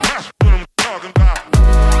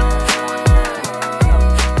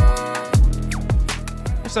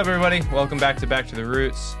What's up, everybody? Welcome back to the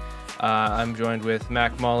Roots. I'm joined with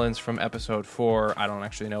Mac Mullins from episode 4. I don't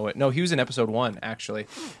actually know it. No, he was in episode 1, actually.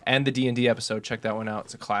 And the D&D episode. Check that one out.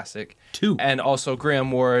 It's a classic. 2. And also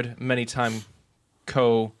Graham Ward, many-time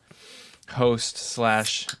co-host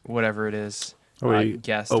 / whatever it is.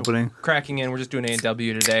 Guest. Opening. Cracking in. We're just doing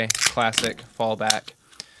A&W today. Classic. Fallback.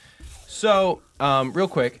 So, real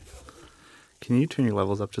quick. Can you turn your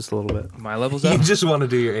levels up just a little bit? My level's up? You just want to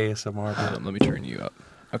do your ASMR. Let me turn you up.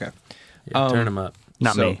 Okay. Yeah, turn them up.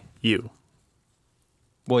 Not me. You.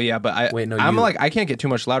 Well, yeah, but I'm you. like, I can't get too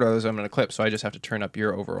much louder, otherwise I'm going to clip, so I just have to turn up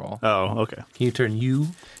your overall. Oh, okay. Can you turn you?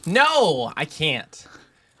 No, I can't.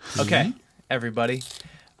 Okay, everybody.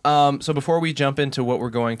 So before we jump into what we're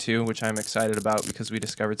going to, which I'm excited about because we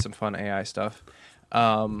discovered some fun AI stuff,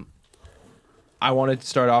 I wanted to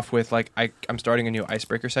start off with, like, I'm starting a new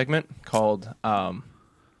icebreaker segment called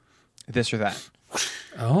This or That.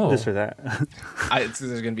 Oh. This or that. There's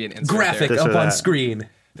going to be an insert Graphic there. This up or on that. screen.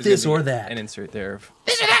 There's This gonna or be that. An insert there of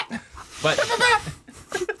This or That. But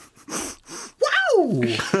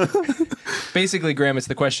basically, Graham, it's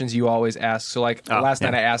the questions you always ask. So, like, last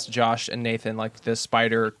night I asked Josh and Nathan, like, the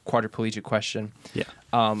spider quadriplegic question. Yeah.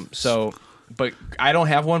 But I don't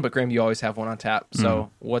have one, but Graham, you always have one on tap.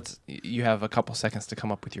 So you have a couple seconds to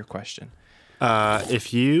come up with your question.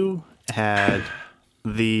 If you had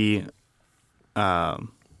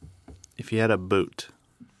if you had a boot,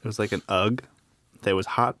 it was like an UGG that was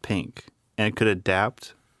hot pink and it could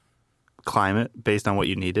adapt climate based on what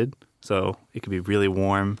you needed. So it could be really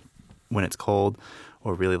warm when it's cold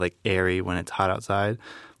or really like airy when it's hot outside.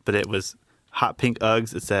 But it was hot pink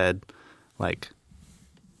Uggs. It said like,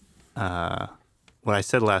 what I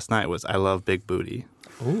said last night was, I love big booty.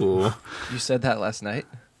 Ooh. You said that last night?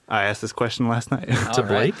 I asked this question last night. To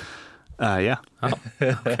Blake? Yeah. Oh,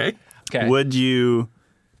 okay. Okay. Would you,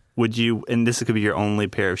 and this could be your only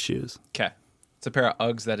pair of shoes. Okay. It's a pair of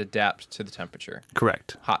Uggs that adapt to the temperature.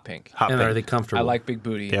 Correct. Hot pink. Hot And pink. are they comfortable? I like big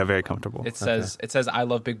booty. They are very comfortable. It says I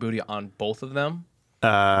love big booty on both of them.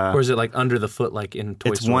 Or is it like under the foot, like in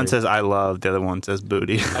Toy Story? One says I love, the other one says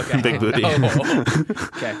booty. Okay. Big booty.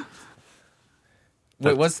 Okay.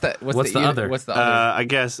 Wait, what's the other? What's the other? I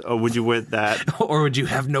guess, would you wear that? Or would you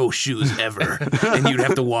have no shoes ever, and you'd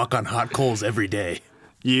have to walk on hot coals every day?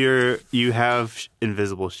 You have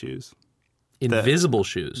invisible shoes. Invisible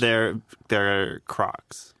shoes. They're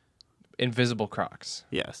Crocs. Invisible Crocs.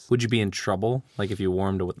 Yes. Would you be in trouble, like if you wore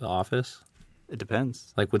them to the office? It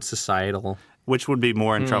depends. Like with societal? Which would be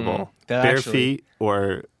more in trouble? that Bare actually- feet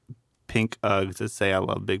or pink Uggs that say I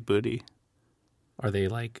love big booty? Are they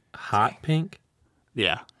like hot pink?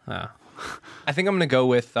 Yeah. Ah. I think I'm gonna go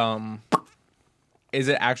with is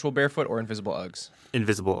it actual barefoot or invisible Uggs?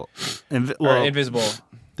 Invisible. Or invisible,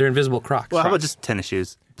 They're invisible Crocs. Well, how about just tennis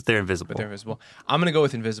shoes? But they're invisible. but they're invisible. I'm gonna go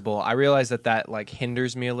with invisible. I realize that like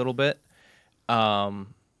hinders me a little bit of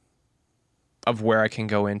where I can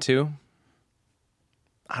go into.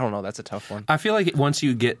 I don't know. That's a tough one. I feel like once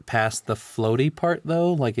you get past the floaty part,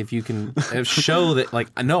 though, like if you can show that, like,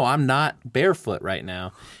 no, I'm not barefoot right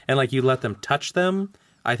now, and like you let them touch them,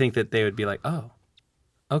 I think that they would be like, oh,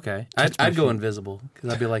 okay. I'd go invisible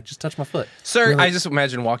because I'd be like, just touch my foot. Sir, I just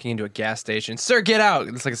imagine walking into a gas station. Sir, get out.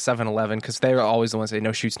 It's like a 7-Eleven because they're always the ones that say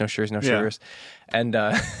no shoots, no shirts, no sugars. And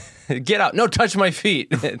get out. No, touch my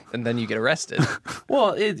feet. And then you get arrested.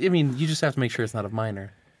 Well, I mean, you just have to make sure it's not a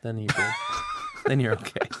minor. Then you go. Then you're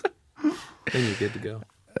okay. Then you're good to go.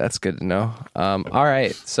 That's good to know. All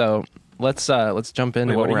right. So let's jump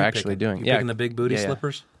into what are we're you actually picking? doing. You picking the big booty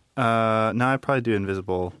slippers? No, I'd probably do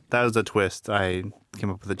invisible. That was a twist. I came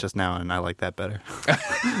up with it just now, and I like that better.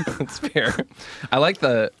 That's fair. I like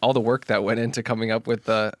all the work that went into coming up with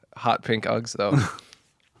the hot pink Uggs, though.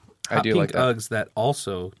 I Hot do pink like that. Uggs that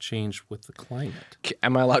also change with the climate.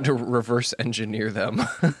 Am I allowed to reverse engineer them?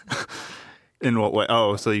 In what way?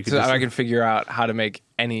 Oh, so you could So just I can figure out how to make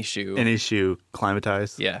any shoe. any shoe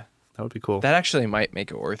climatized. Yeah. That would be cool. That actually might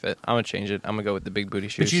make it worth it. I'm going to change it. I'm going to go with the big booty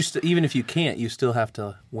shoes. But even if you can't, you still have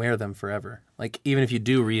to wear them forever. Like, even if you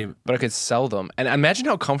do But I could sell them. And imagine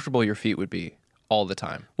how comfortable your feet would be all the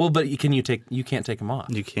time. well, but you can't take them off.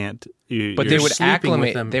 You can't. But you're they would sleeping with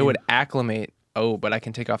acclimate. them They in- would acclimate. Oh, but I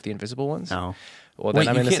can take off the invisible ones? No. Well, then Wait,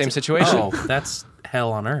 I'm you in the can't same ta- situation. Oh, that's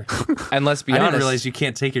hell on earth. And let's be I honest. didn't realize you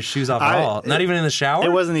can't take your shoes off at all. Not even in the shower?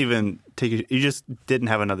 It wasn't even you just didn't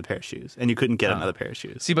have another pair of shoes, and you couldn't get another pair of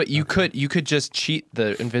shoes. See, but you could just cheat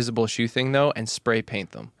the invisible shoe thing, though, and spray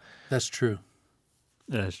paint them. That's true.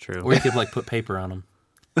 That's true. Or you could, like, put paper on them.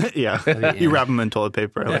 Yeah. Yeah. You wrap them in toilet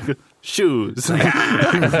paper. Like, shoes. Why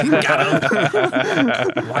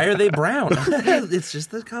are they brown? It's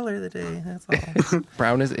just the color of the day. That's all.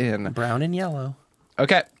 Brown is in. Brown and yellow.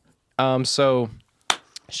 Okay. So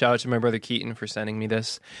shout out to my brother Keaton for sending me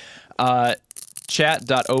this.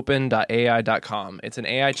 Chat.open.ai.com. It's an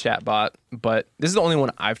AI chatbot, but this is the only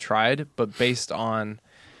one I've tried, but based on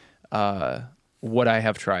what I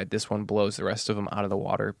have tried, this one blows the rest of them out of the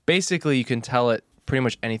water. Basically, you can tell it pretty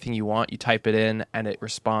much anything you want. You type it in, and it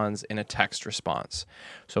responds in a text response.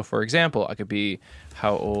 So, for example, I could be,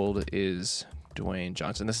 how old is Dwayne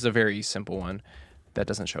Johnson? This is a very simple one that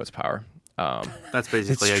doesn't show its power. That's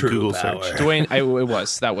basically It's a true Google power. search.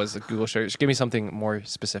 Dwayne, that was a Google search. Give me something more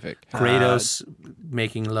specific. Kratos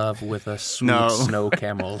making love with a sweet No. snow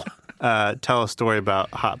camel. Tell a story about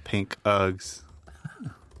hot pink Uggs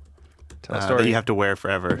Tell a story. that you have to wear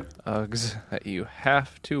forever. Uggs that you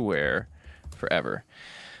have to wear forever.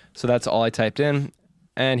 So that's all I typed in,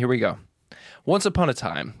 and here we go. Once upon a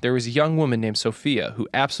time, there was a young woman named Sophia who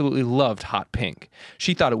absolutely loved hot pink.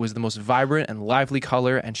 She thought it was the most vibrant and lively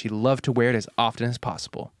color, and she loved to wear it as often as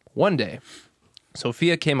possible. One day,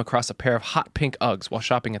 Sophia came across a pair of hot pink Uggs while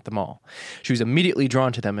shopping at the mall. She was immediately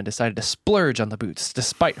drawn to them and decided to splurge on the boots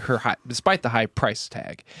despite the high price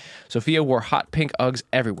tag. Sophia wore hot pink Uggs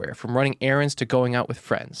everywhere, from running errands to going out with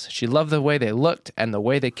friends. She loved the way they looked and the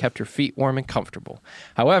way they kept her feet warm and comfortable.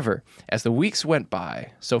 However, as the weeks went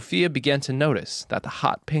by, Sophia began to notice that the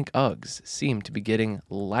hot pink Uggs seemed to be getting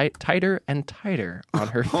tighter and tighter on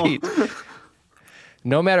her feet.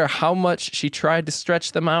 No matter how much she tried to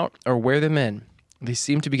stretch them out or wear them in, they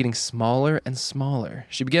seemed to be getting smaller and smaller.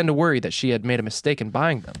 She began to worry that she had made a mistake in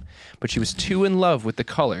buying them, but she was too in love with the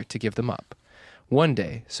color to give them up. One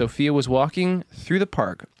day, Sophia was walking through the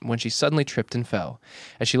park when she suddenly tripped and fell.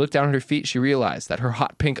 As she looked down at her feet, she realized that her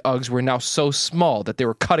hot pink Uggs were now so small that they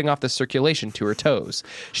were cutting off the circulation to her toes.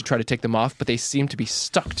 She tried to take them off, but they seemed to be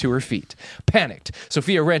stuck to her feet. Panicked,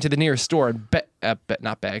 Sophia ran to the nearest store and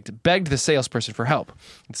begged the salesperson for help.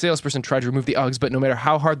 The salesperson tried to remove the Uggs, but no matter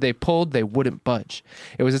how hard they pulled, they wouldn't budge.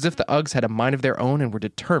 It was as if the Uggs had a mind of their own and were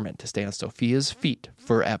determined to stay on Sophia's feet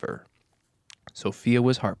forever. Sophia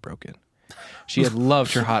was heartbroken. She had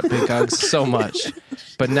loved her hot pink Uggs so much,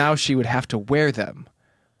 but now she would have to wear them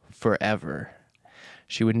forever.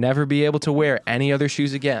 She would never be able to wear any other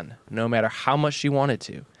shoes again, no matter how much she wanted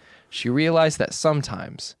to. She realized that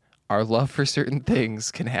sometimes our love for certain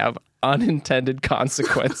things can have unintended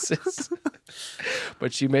consequences.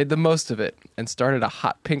 But she made the most of it and started a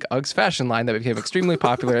hot pink Uggs fashion line that became extremely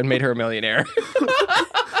popular and made her a millionaire.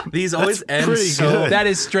 These always end pretty so. good. That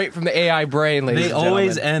is straight from the AI brain, ladies They and gentlemen.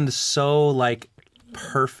 always end so like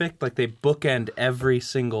perfect. Like they bookend every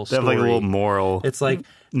single They story. have like a little moral. It's like,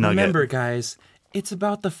 nugget. remember, guys, it's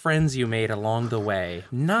about the friends you made along the way,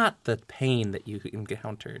 not the pain that you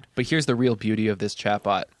encountered. But here's the real beauty of this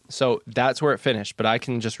chatbot. So that's where it finished, but I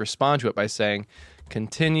can just respond to it by saying,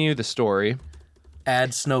 continue the story,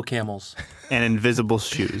 Add snow camels and invisible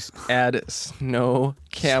shoes. add snow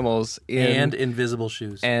camels and invisible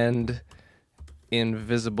shoes. and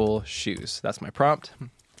invisible shoes. That's my prompt.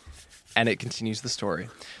 And it continues the story.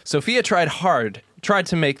 Sophia tried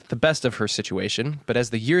to make the best of her situation, but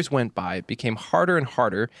as the years went by, it became harder and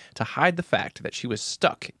harder to hide the fact that she was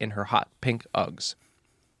stuck in her hot pink Uggs.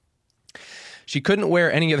 She couldn't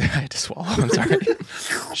wear any other. I had to swallow. I'm sorry.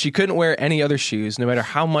 She couldn't wear any other shoes, no matter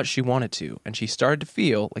how much she wanted to, and she started to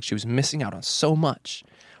feel like she was missing out on so much.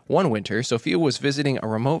 One winter, Sophia was visiting a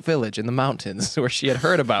remote village in the mountains where she had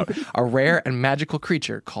heard about a rare and magical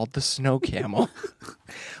creature called the snow camel.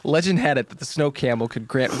 Legend had it that the snow camel could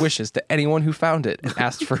grant wishes to anyone who found it and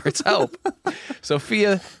asked for its help.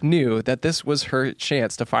 Sophia knew that this was her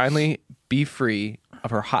chance to finally be free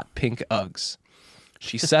of her hot pink Uggs.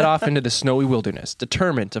 She set off into the snowy wilderness,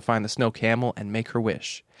 determined to find the snow camel and make her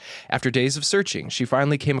wish. After days of searching, she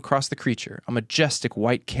finally came across the creature, a majestic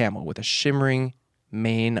white camel with a shimmering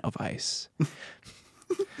mane of ice.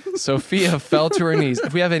 Sophia fell to her knees.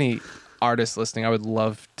 If we have any artists listening, I would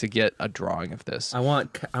love to get a drawing of this. I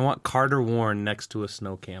want Carter Warren next to a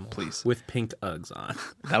snow camel, Please. with pink Uggs on.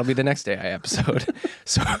 That'll be the next AI episode.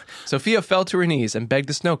 So Sophia fell to her knees and begged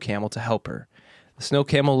the snow camel to help her. The snow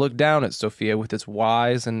camel looked down at Sophia with its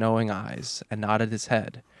wise and knowing eyes and nodded its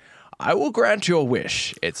head. "I will grant your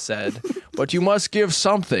wish," it said, "but you must give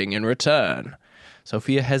something in return."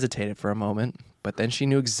 Sophia hesitated for a moment, but then she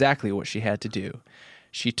knew exactly what she had to do.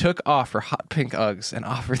 She took off her hot pink Uggs and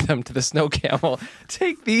offered them to the snow camel.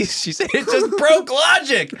 "Take these," she said. It just broke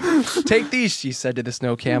logic. "Take these," she said to the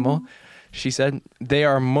snow camel. She said, they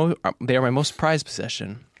are my most prized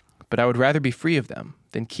possession, but I would rather be free of them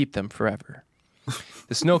than keep them forever."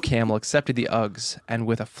 The snow camel accepted the Uggs, and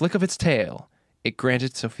with a flick of its tail, it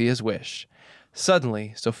granted Sophia's wish.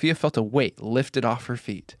 Suddenly, Sophia felt a weight lifted off her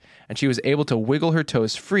feet, and she was able to wiggle her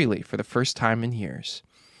toes freely for the first time in years.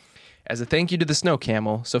 As a thank you to the snow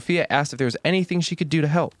camel, Sophia asked if there was anything she could do to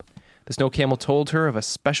help. The snow camel told her of a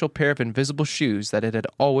special pair of invisible shoes that it had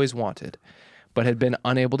always wanted, but had been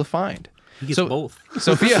unable to find. He gets both.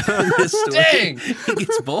 Sophia, dang! He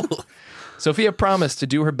gets both. Sophia promised to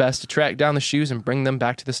do her best to track down the shoes and bring them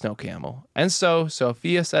back to the snow camel. And so,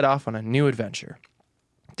 Sophia set off on a new adventure.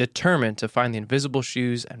 Determined to find the invisible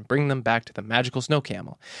shoes and bring them back to the magical snow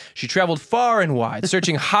camel, she traveled far and wide,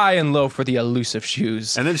 searching high and low for the elusive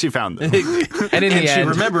shoes. And then she found them. And in the She end,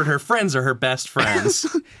 remembered her friends are her best friends.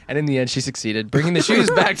 and in the end, she succeeded, bringing the shoes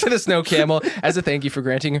back to the snow camel as a thank you for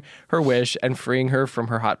granting her wish and freeing her from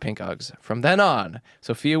her hot pink Uggs. From then on,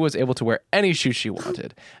 Sophia was able to wear any shoes she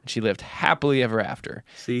wanted, and she lived happily ever after,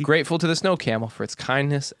 See? grateful to the snow camel for its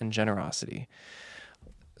kindness and generosity.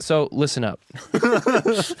 So listen up.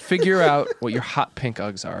 Figure out what your hot pink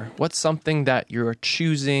Uggs are. What's something that you're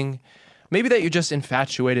choosing, maybe that you're just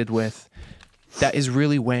infatuated with, that is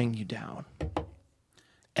really weighing you down.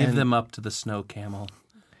 Give them up to the snow camel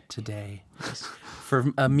today.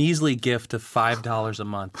 For a measly gift of $5 a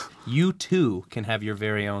month, you too can have your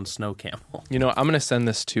very own snow camel. You know, I'm going to send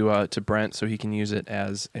this to Brent so he can use it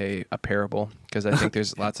as a parable, because I think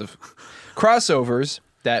there's lots of crossovers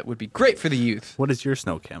that would be great for the youth. What is your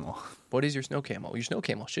snow camel? What is your snow camel? Your snow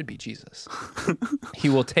camel should be Jesus. He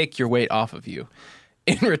will take your weight off of you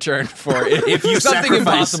in return for if you something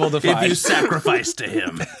impossible to find. If you sacrifice to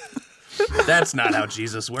him. That's not how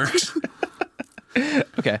Jesus works.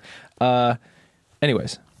 Okay.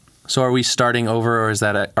 Anyways. So are we starting over, or is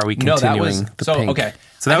that are we continuing No, that was the so pink? okay.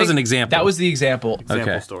 So that I was think an example. That was the example. Example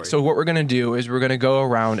Okay. story. So what we're going to do is we're going to go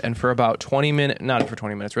around, and for about 20 minutes, not for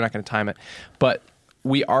 20 minutes, we're not going to time it, but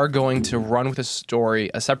we are going to run with a story,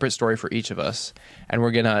 a separate story for each of us, and we're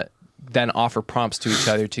going to then offer prompts to each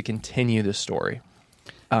other to continue the story.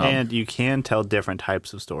 And you can tell different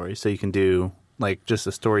types of stories. So you can do like just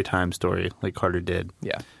a story time story like Carter did.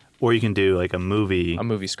 Yeah. Or you can do like a movie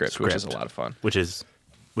Script, which is a lot of fun. which is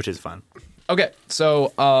fun. Okay,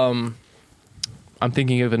 so I'm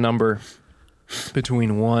thinking of a number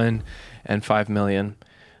between 1 and 5 million.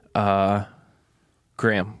 Graham.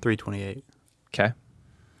 328. Okay.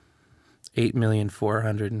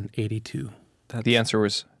 8,482,000. The answer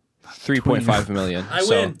was 3.5 million. I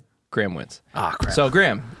so win. Graham wins. Ah, crap. So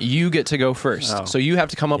Graham, you get to go first. Oh. So you have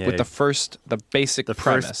to come up with Yay. the basic The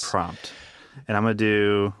premise. first prompt. And I'm gonna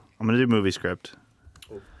do movie script.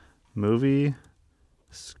 Movie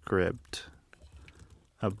script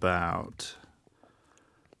about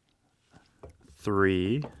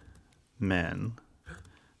 3 men.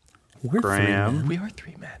 We're three Graham. men. We are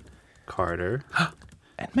 3 men. Carter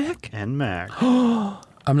And Mac. and Mac.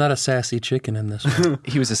 I'm not a sassy chicken in this one.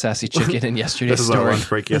 He was a sassy chicken in yesterday's This is our story. lunch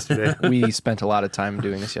break yesterday. We spent a lot of time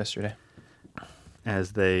doing this yesterday.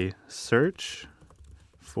 As they search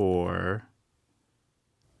for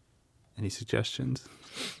any suggestions,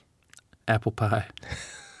 Apple pie.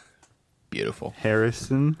 Beautiful.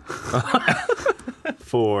 Harrison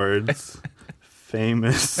Ford's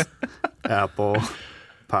famous apple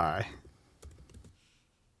pie.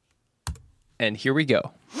 And here we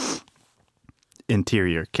go.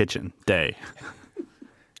 Interior kitchen day.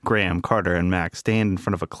 Graham, Carter, and Max stand in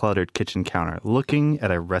front of a cluttered kitchen counter looking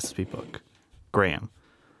at a recipe book. Graham: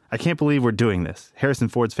 I can't believe we're doing this. Harrison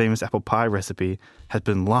Ford's famous apple pie recipe has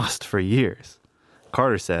been lost for years.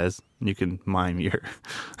 Carter says, you can mime your...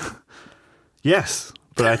 Yes,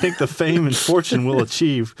 but I think the fame and fortune we'll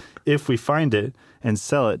achieve if we find it and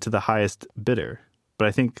sell it to the highest bidder.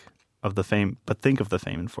 But think of the fame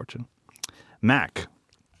and fortune. Mac: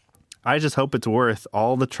 I just hope it's worth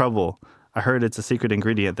all the trouble. I heard it's a secret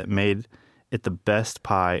ingredient that made it the best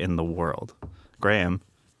pie in the world. Graham: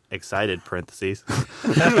 excited, parentheses.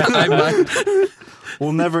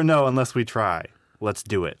 We'll never know unless we try. Let's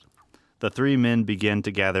do it. The 3 men begin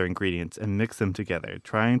to gather ingredients and mix them together,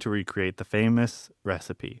 trying to recreate the famous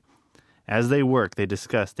recipe. As they work, they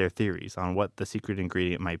discuss their theories on what the secret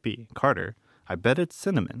ingredient might be. Carter: I bet it's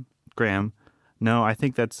cinnamon. Graham: no, I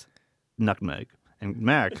think that's nutmeg. And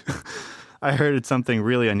Mac: I heard it's something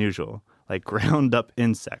really unusual, like ground up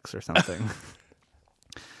insects or something.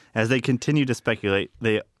 As they continue to speculate,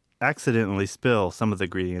 they accidentally spill some of the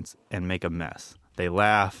ingredients and make a mess. They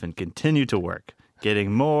laugh and continue to work,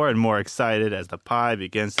 getting more and more excited as the pie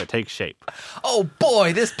begins to take shape. Oh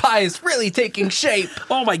boy, this pie is really taking shape.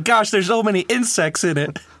 Oh my gosh, there's so many insects in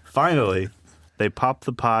it. Finally, they pop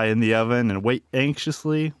the pie in the oven and wait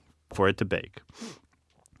anxiously for it to bake.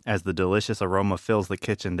 As the delicious aroma fills the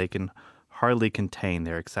kitchen, they can hardly contain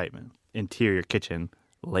their excitement. Interior kitchen,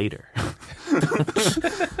 later.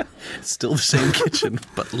 Still the same kitchen,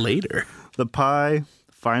 but later. The pie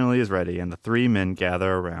finally is ready, and the three men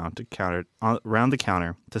gather around the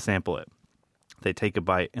counter to sample it. They take a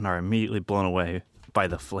bite and are immediately blown away by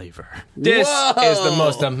the flavor. This is the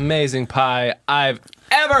most amazing pie I've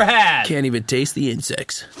ever had. Can't even taste the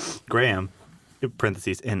insects. Graham, in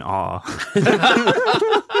parentheses, in awe.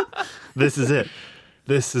 This is it.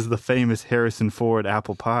 This is the famous Harrison Ford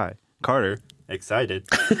apple pie. Carter, excited.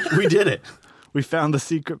 We did it. We found the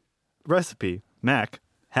secret recipe. Mac,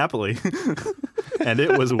 happily. And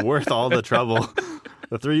it was worth all the trouble.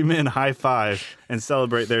 The three men high five and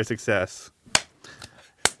celebrate their success.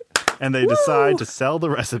 And they decide to sell the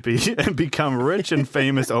recipe and become rich and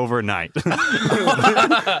famous overnight.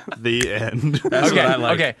 The end. That's Okay, what I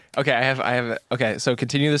like. okay. I have. Okay, so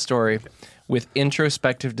continue the story with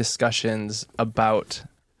introspective discussions about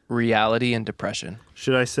reality and depression.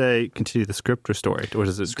 Should I say continue the script or story? Or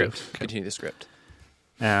does it Script. Continue the script.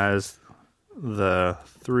 As the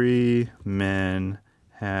three men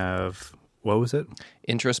have, what was it?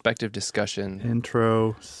 Introspective discussion.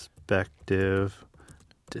 Introspective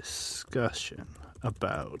discussion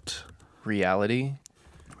about Reality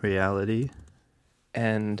reality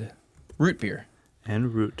and root beer.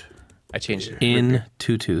 and root I changed it. In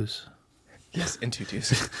tutus. Yes, in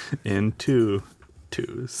tutus. into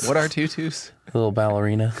twos. What are tutus? Little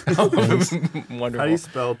ballerina. Wonderful. How do you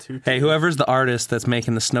spell two? Hey, whoever's the artist that's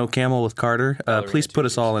making the snow camel with Carter, please put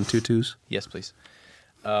us all in tutus. Yes, please.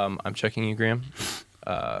 I'm checking you, Graham.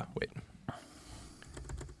 Wait.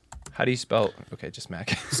 How do you spell? Okay, just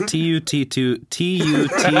Mac. It's T-U-T-2, T-U-T,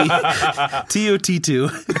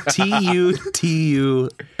 T-U-T-2,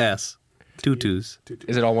 T-U-T-U-S. Tutus.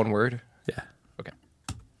 Is it all one word? Yeah. Okay.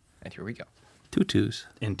 And here we go. Tutus.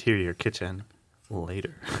 Interior kitchen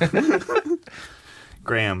later.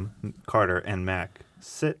 Graham, Carter, and Mac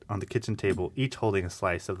sit on the kitchen table, each holding a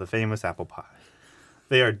slice of the famous apple pie.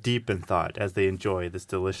 They are deep in thought as they enjoy this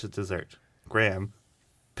delicious dessert. Graham,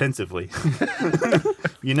 pensively.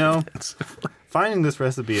 You know, finding this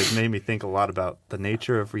recipe has made me think a lot about the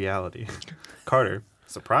nature of reality. Carter,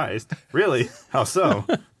 surprised. Really? How so?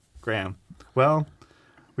 Graham, well,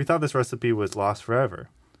 we thought this recipe was lost forever,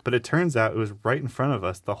 but it turns out it was right in front of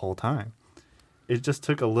us the whole time. It just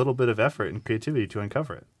took a little bit of effort and creativity to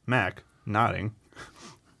uncover it. Mac, nodding.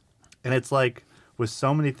 And it's like with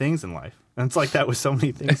so many things in life. And it's like that with so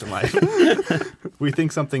many things in life. We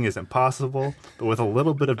think something is impossible, but with a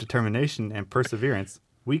little bit of determination and perseverance,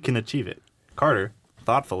 we can achieve it. Carter,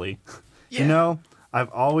 thoughtfully, you know, I've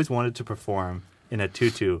always wanted to perform in a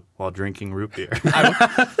tutu while drinking root beer.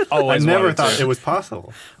 I never thought it was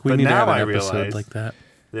possible. We but need to now have an I episode realize like that.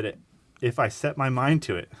 if I set my mind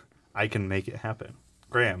to it, I can make it happen.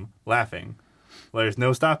 Graham, laughing. Well, there's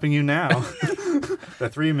no stopping you now. The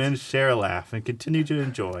three men share a laugh and continue to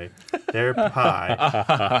enjoy their pie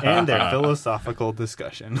and their philosophical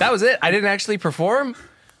discussion. That was it. I didn't actually perform.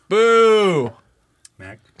 Boo.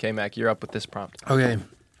 Mac. Okay, Mac, you're up with this prompt. Okay.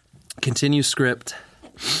 Continue script.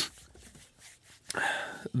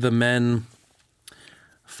 The men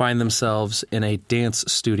find themselves in a dance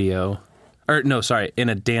studio. In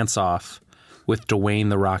a dance-off with Dwayne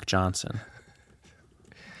 "The Rock" Johnson.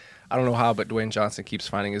 I don't know how, but Dwayne Johnson keeps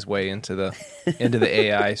finding his way into the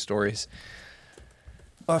AI stories.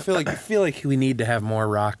 I feel like we need to have more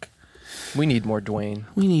Rock. We need more Dwayne.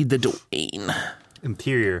 We need the Dwayne.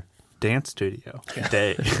 Interior dance studio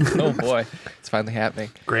day. Oh boy, it's finally happening.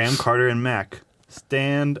 Graham, Carter, and Mac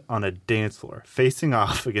stand on a dance floor facing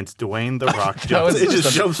off against Dwayne "The Rock" Johnson. It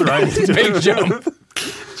just jumps right into Big jump.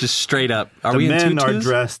 Just straight up. Are The we in men tutus? are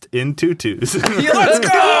dressed in tutus Let's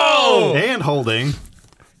go. and holding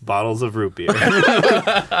bottles of root beer,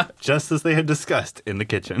 just as they had discussed in the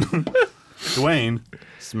kitchen. Dwayne,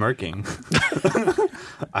 smirking.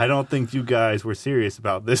 I don't think you guys were serious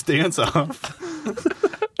about this dance-off.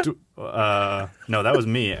 No, that was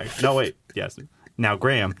me. No, wait. Yes. Now,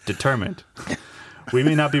 Graham, determined. We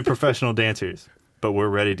may not be professional dancers, but we're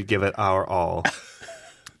ready to give it our all.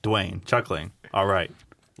 Dwayne, chuckling. All right,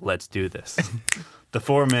 let's do this. The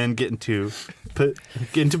four men get into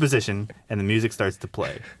position, and the music starts to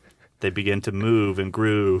play. They begin to move and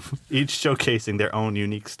groove, each showcasing their own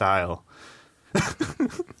unique style.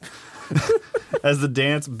 As the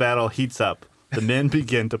dance battle heats up, the men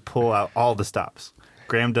begin to pull out all the stops.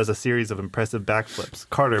 Graham does a series of impressive backflips.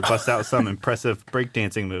 Carter busts out some impressive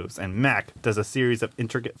breakdancing moves, and Mac does a series of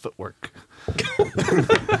intricate footwork.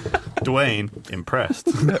 Dwayne, impressed.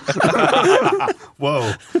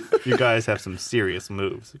 Whoa, you guys have some serious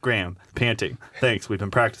moves. Graham, panting. Thanks, we've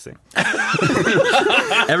been practicing.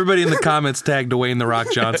 Everybody in the comments tag Dwayne "The Rock"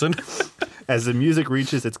 Johnson. As the music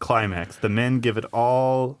reaches its climax, the men give it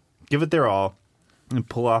their all, and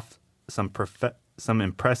pull off some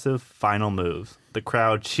impressive final moves. The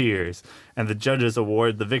crowd cheers, and the judges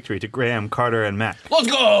award the victory to Graham, Carter, and Mac.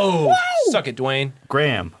 Let's go! Woo! Suck it, Dwayne.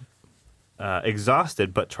 Graham,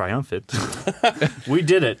 exhausted but triumphant. We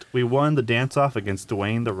did it. We won the dance-off against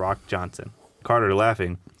Dwayne The Rock Johnson. Carter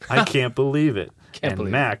laughing. I can't believe it.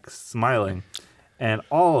 And Mac smiling. And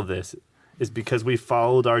all of this is because we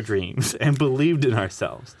followed our dreams and believed in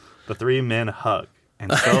ourselves. The three men hug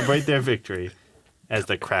and celebrate their victory as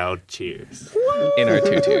the crowd cheers. In our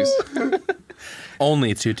tutus.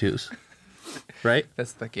 Only tutus. Right?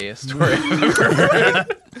 That's the gayest story I've ever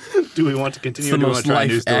heard. Do we want to continue? It's the or do we most want to try a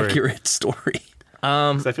new story? life-accurate story.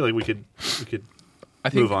 'Cause I feel like we could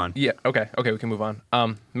move on. Yeah, okay, we can move on.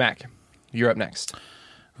 Mac, you're up next.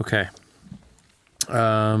 Okay.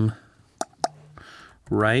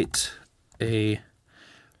 Write a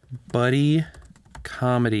buddy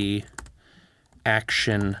comedy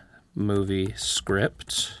action movie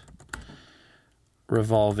script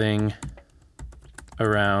revolving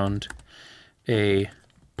around a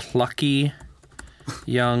plucky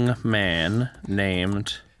young man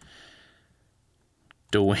named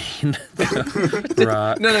Dwayne The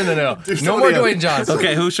Rock. No. No more Dwayne Johnson.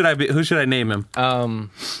 Okay, who should I name him?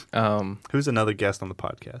 Who's another guest on the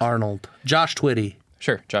podcast? Arnold. Josh Twitty.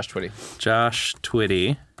 Sure, Josh Twitty. Josh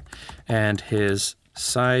Twitty and his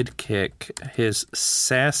sidekick, his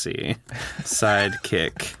sassy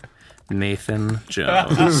sidekick, Nathan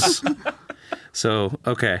Jones. So,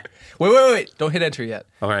 okay. Wait. Don't hit enter yet.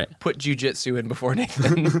 All right. Put jujitsu in before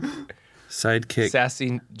Nathan. Sidekick.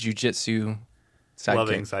 Sassy jujitsu sidekick.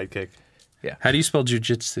 Loving sidekick. How do you spell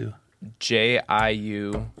jujitsu? Jitsu.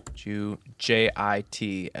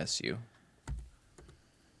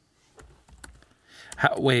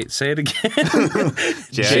 Wait, say it again.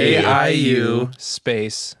 Jiu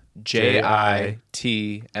space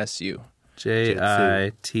JITSU.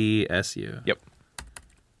 JITSU. Yep.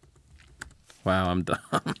 Wow, I'm dumb.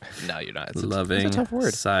 No, you're not. It's Loving a tough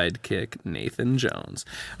word. sidekick Nathan Jones.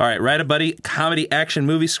 All right, write a buddy comedy action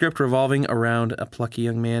movie script revolving around a plucky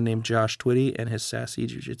young man named Josh Twitty and his sassy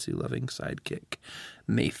jiu-jitsu loving sidekick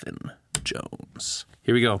Nathan Jones.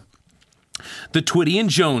 Here we go. The Twitty and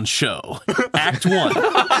Jones Show, Act 1.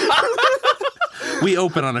 We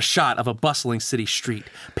open on a shot of a bustling city street,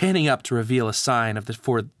 panning up to reveal a sign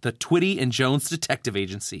for the Twitty and Jones Detective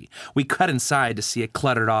Agency. We cut inside to see a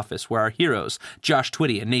cluttered office where our heroes, Josh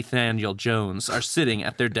Twitty and Nathaniel Jones, are sitting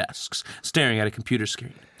at their desks, staring at a computer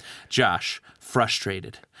screen. Josh,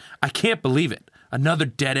 frustrated. I can't believe it. Another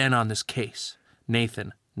dead end on this case.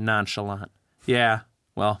 Nathan, nonchalant. Yeah,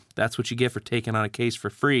 well, that's what you get for taking on a case for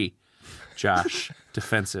free. Josh,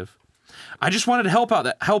 defensive. I just wanted to help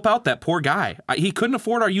out that poor guy. He couldn't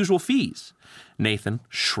afford our usual fees. Nathan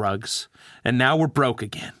shrugs. And now we're broke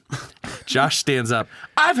again. Josh stands up.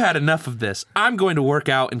 I've had enough of this. I'm going to work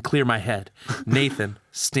out and clear my head. Nathan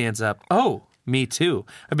stands up. Oh, me too.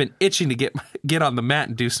 I've been itching to get on the mat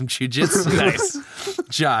and do some jujitsu. Nice.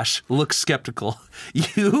 Josh looks skeptical.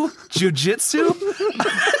 You? Jujitsu?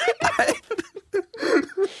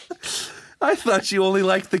 I thought you only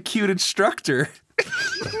liked the cute instructor.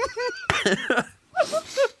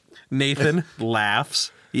 Nathan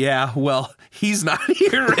laughs. Yeah, well, he's not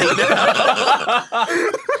here right now.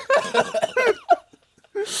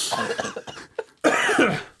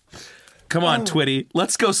 Come on, Twitty.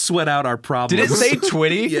 Let's go sweat out our problems. Did it say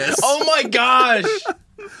Twitty? Yes. Oh my gosh.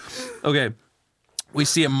 Okay. We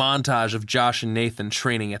see a montage of Josh and Nathan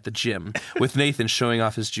training at the gym, with Nathan showing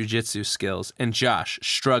off his jiu-jitsu skills and Josh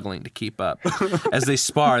struggling to keep up. As they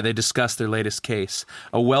spar, they discuss their latest case,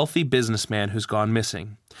 a wealthy businessman who's gone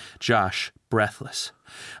missing. Josh, breathless.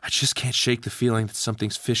 I just can't shake the feeling that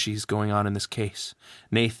something's fishy is going on in this case.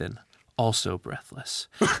 Nathan, also breathless.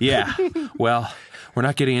 Yeah, well, we're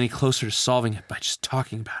not getting any closer to solving it by just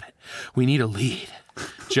talking about it. We need a lead.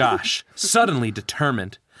 Josh, suddenly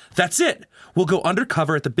determined. That's it. We'll go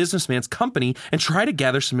undercover at the businessman's company and try to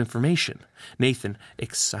gather some information. Nathan,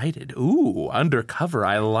 excited. Ooh, undercover.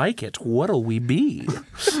 I like it. What'll we be?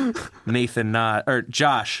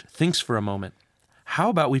 Josh thinks for a moment. How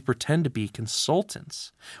about we pretend to be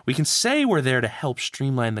consultants? We can say we're there to help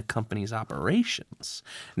streamline the company's operations.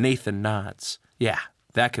 Nathan nods. Yeah,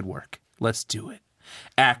 that could work. Let's do it.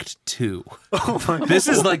 Act 2. This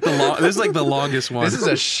is like the longest one. This is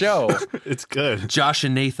a show. It's good. Josh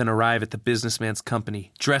and Nathan arrive at the businessman's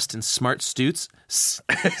company, dressed in smart suits,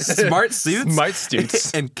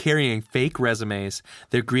 and carrying fake resumes.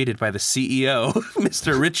 They're greeted by the CEO,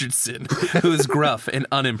 Mr. Richardson, who is gruff and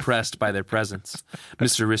unimpressed by their presence.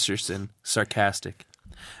 Mr. Richardson, sarcastic.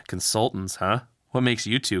 Consultants, huh? What makes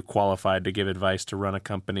you two qualified to give advice to run a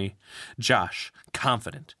company? Josh,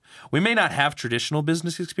 confident. We may not have traditional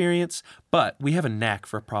business experience, but we have a knack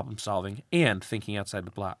for problem solving and thinking outside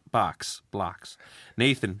the blocks.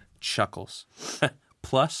 Nathan chuckles.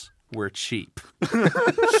 Plus, we're cheap. Coming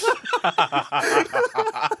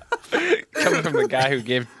from the guy who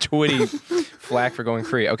gave Twitty flack for going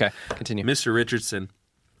free. Okay, continue. Mr. Richardson.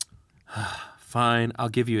 Fine, I'll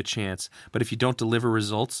give you a chance, but if you don't deliver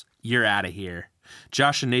results, you're out of here.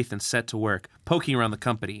 Josh and Nathan set to work, poking around the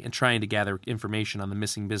company and trying to gather information on the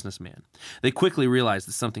missing businessman. They quickly realize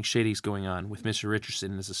that something shady is going on with Mr.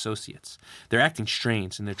 Richardson and his associates. They're acting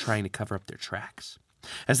strange and they're trying to cover up their tracks.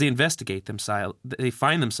 As they investigate they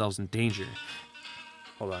find themselves in danger.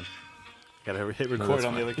 Hold on. Gotta hit record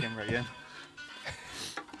on the other camera again.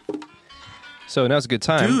 So now's a good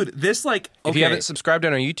time. Dude, this If you haven't subscribed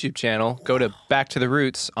on our YouTube channel, go to Back to the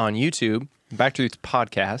Roots on YouTube, Back to the Roots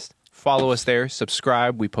Podcast. Follow us there,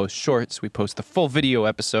 subscribe. We post shorts. We post the full video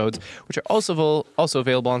episodes, which are also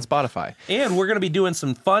available on Spotify. And we're going to be doing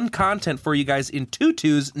some fun content for you guys in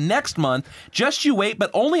tutus next month. Just you wait, but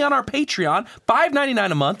only on our Patreon,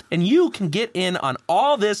 $5.99 a month, and you can get in on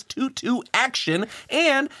all this tutu action.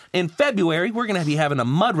 And in February, we're going to be having a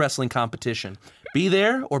mud wrestling competition. Be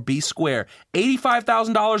there or be square.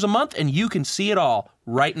 $85,000 a month, and you can see it all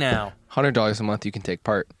right now. $100 a month, you can take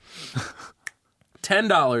part.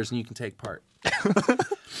 $10 and you can take part.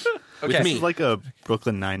 Okay. This is like a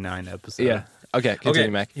Brooklyn Nine-Nine episode. Yeah. Okay,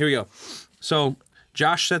 continue, Mac. Here we go. So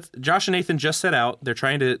Josh and Nathan just set out.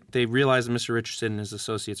 They realize that Mr. Richardson and his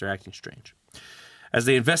associates are acting strange. As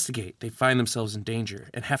they investigate, they find themselves in danger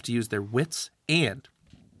and have to use their wits and...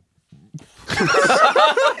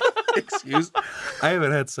 Excuse. I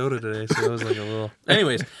haven't had soda today, so it was like a little...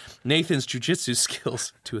 Anyways, Nathan's jujitsu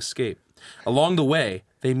skills to escape. Along the way,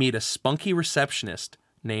 they meet a spunky receptionist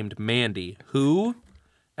named Mandy, who...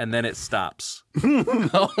 And then it stops.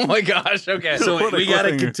 Oh my gosh, okay. So we got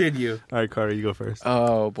to continue. All right, Carter, you go first.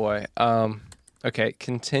 Oh boy. Okay,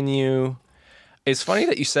 continue. It's funny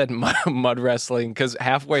that you said mud wrestling, because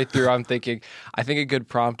halfway through I'm thinking, I think a good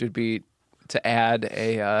prompt would be to add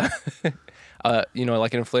a,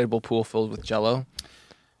 like an inflatable pool filled with Jell-O.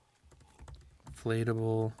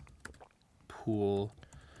 Inflatable pool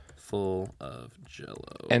full of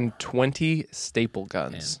Jell-O. And 20 staple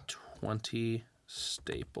guns. And 20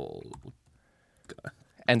 staple gun.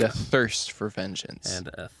 And a thirst for vengeance. And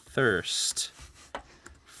a thirst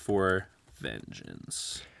for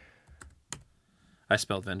vengeance. I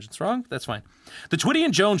spelled vengeance wrong. That's fine. The Twitty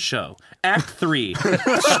and Jones Show, Act 3.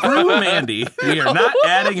 Screw Mandy. We are not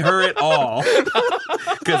adding her at all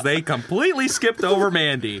because they completely skipped over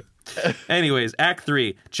Mandy. Anyways, Act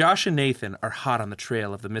 3. Josh and Nathan are hot on the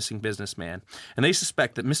trail of the missing businessman, and they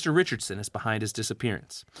suspect that Mr. Richardson is behind his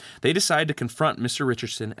disappearance. They decide to confront Mr.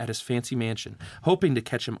 Richardson at his fancy mansion, hoping to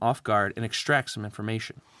catch him off guard and extract some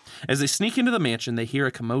information. As they sneak into the mansion, they hear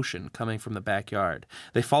a commotion coming from the backyard.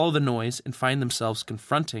 They follow the noise and find themselves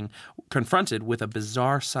confronted with a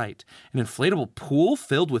bizarre sight: an inflatable pool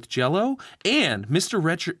filled with Jell-O and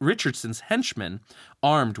Mr. Richardson's henchmen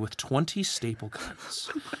armed with 20 staple guns.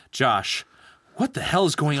 Josh, what the hell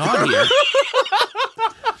is going on here?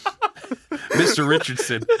 Mr.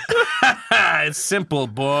 Richardson, it's simple,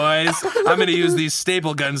 boys. I'm going to use these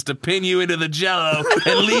staple guns to pin you into the Jell-O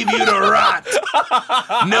and leave you to rot.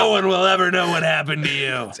 No one will ever know what happened to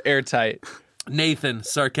you. It's airtight. Nathan,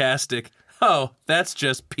 sarcastic. Oh, that's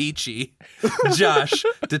just peachy. Josh,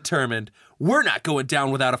 determined. We're not going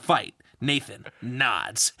down without a fight. Nathan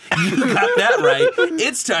nods. You got that right.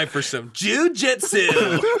 It's time for some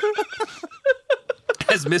jiu-jitsu.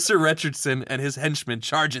 As Mr. Richardson and his henchmen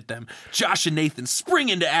charge at them, Josh and Nathan spring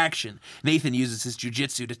into action. Nathan uses his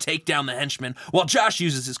jiu-jitsu to take down the henchmen, while Josh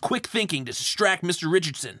uses his quick thinking to distract Mr.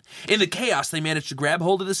 Richardson. In the chaos, they manage to grab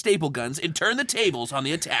hold of the staple guns and turn the tables on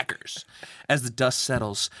the attackers. As the dust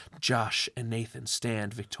settles, Josh and Nathan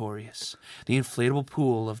stand victorious, the inflatable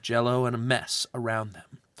pool of Jell-O and a mess around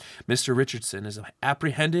them. Mr. Richardson is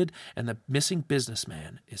apprehended, and the missing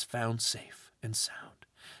businessman is found safe and sound.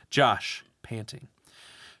 Josh, panting.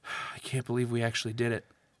 I can't believe we actually did it.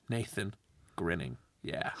 Nathan, grinning.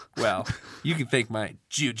 Yeah, well, you can thank my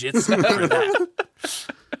jiu-jitsu for that.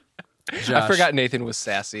 Josh, I forgot Nathan was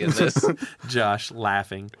sassy in this. Josh,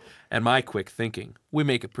 laughing. And my quick thinking, we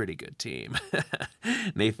make a pretty good team.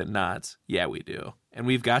 Nathan nods. Yeah, we do. And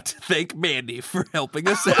we've got to thank Mandy for helping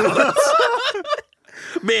us out.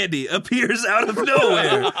 Mandy appears out of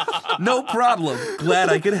nowhere. No problem. Glad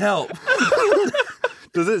I could help.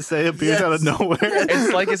 Does it say appears out of nowhere?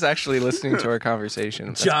 It's like it's actually listening to our conversation.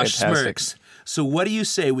 That's Josh fantastic. smirks. So what do you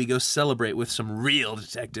say we go celebrate with some real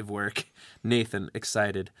detective work? Nathan,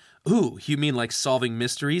 excited. Ooh, you mean like solving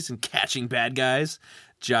mysteries and catching bad guys?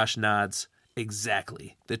 Josh nods.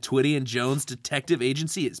 Exactly. The Twitty and Jones Detective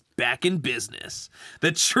Agency is back in business.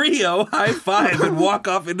 The trio high five and walk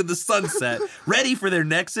off into the sunset, ready for their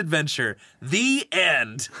next adventure. The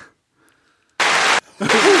end.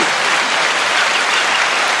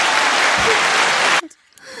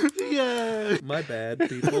 Yeah. My bad,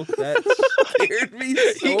 people. That scared me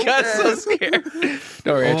so He got bad. so scared.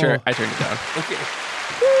 Don't worry, I turned it down. Okay.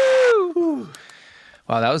 Woo!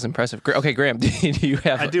 Wow, that was impressive. Okay, Graham, do you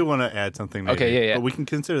have... I do want to add something. Maybe, Okay, yeah. But we can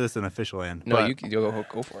consider this an official end. No, But you go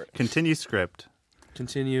for it. continue script.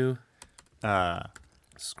 Continue Uh,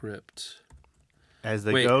 script. as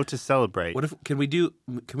they Wait. go to celebrate. What if can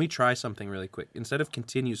we try something really quick? Instead of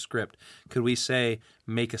continue script, could we say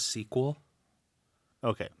make a sequel?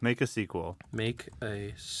 Okay, make a sequel. Make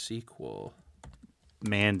a sequel.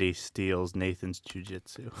 Mandy steals Nathan's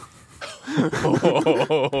jujitsu.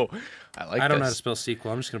 Oh, I like I don't know how to this. spell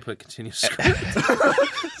sequel. I'm just going to put continue script.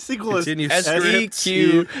 Sequel is Continue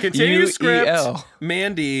S-E-Q-U-E-L. Continue script.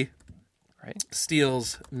 Mandy Right?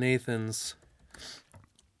 steals Nathan's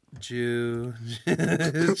jujitsu.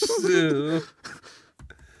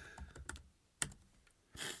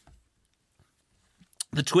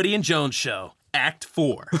 The Twitty and Jones Show, Act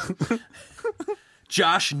 4.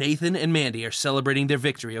 Josh, Nathan, and Mandy are celebrating their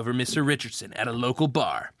victory over Mr. Richardson at a local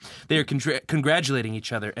bar. They are congratulating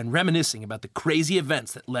each other and reminiscing about the crazy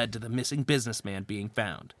events that led to the missing businessman being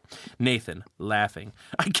found. Nathan, laughing.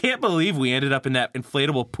 I can't believe we ended up in that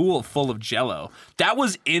inflatable pool full of Jell-O. That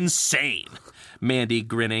was insane. Mandy,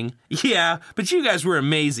 grinning. Yeah, but you guys were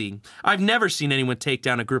amazing. I've never seen anyone take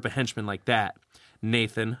down a group of henchmen like that.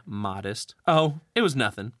 Nathan, modest. Oh, it was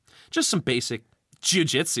nothing. Just some basic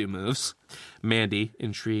jiu-jitsu moves. Mandy,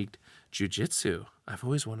 intrigued. Jiu-jitsu? I've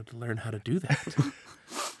always wanted to learn how to do that.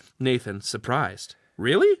 Nathan, surprised.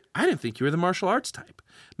 Really? I didn't think you were the martial arts type.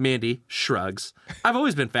 Mandy, shrugs. I've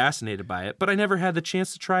always been fascinated by it, but I never had the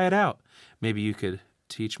chance to try it out. Maybe you could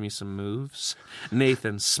teach me some moves?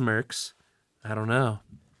 Nathan smirks. I don't know.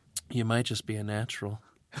 You might just be a natural.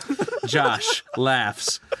 Josh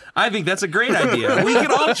laughs. I think that's a great idea. We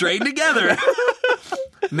can all train together.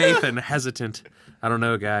 Nathan, hesitant. I don't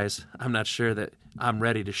know, guys. I'm not sure that I'm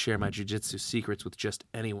ready to share my jiu-jitsu secrets with just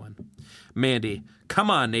anyone. Mandy, come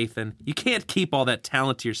on, Nathan. You can't keep all that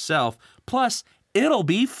talent to yourself. Plus, it'll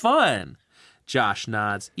be fun. Josh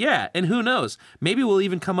nods. Yeah, and who knows? Maybe we'll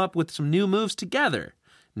even come up with some new moves together.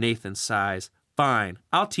 Nathan sighs. Fine,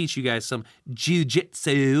 I'll teach you guys some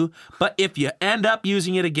jiu-jitsu, but if you end up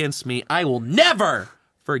using it against me, I will never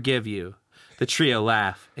forgive you. The trio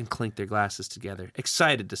laugh and clink their glasses together,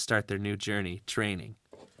 excited to start their new journey training.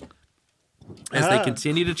 As they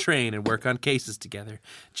continue to train and work on cases together,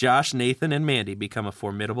 Josh, Nathan, and Mandy become a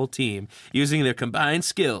formidable team, using their combined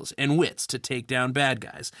skills and wits to take down bad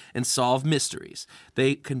guys and solve mysteries.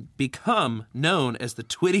 They can become known as the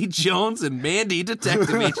Twitty, Jones, and Mandy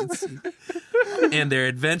Detective Agency. And their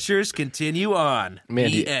adventures continue on.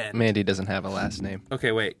 The end. Mandy doesn't have a last name.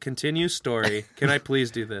 Okay, wait. Continue story. Can I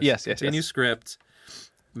please do this? Yes. Continue script.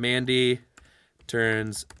 Mandy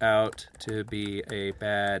turns out to be a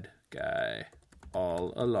bad guy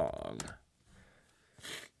all along.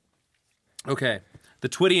 Okay. The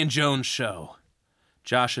Twitty and Jones Show.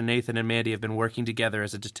 Josh and Nathan and Mandy have been working together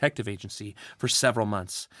as a detective agency for several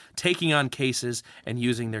months, taking on cases and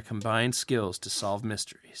using their combined skills to solve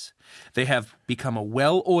mysteries. They have become a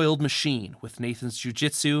well-oiled machine with Nathan's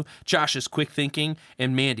jiu-jitsu, Josh's quick thinking,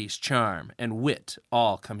 and Mandy's charm and wit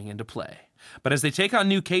all coming into play. But as they take on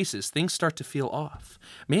new cases, things start to feel off.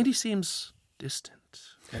 Mandy seems distant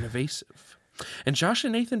and evasive, and Josh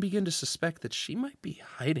and Nathan begin to suspect that she might be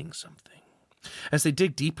hiding something. As they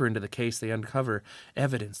dig deeper into the case, they uncover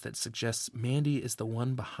evidence that suggests Mandy is the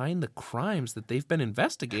one behind the crimes that they've been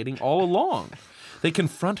investigating all along. They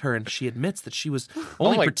confront her, and she admits that she was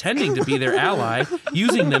only pretending to be their ally,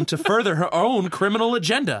 using them to further her own criminal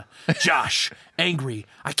agenda. Josh, angry.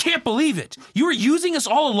 I can't believe it. You were using us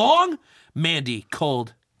all along? Mandy,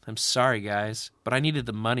 cold. I'm sorry, guys, but I needed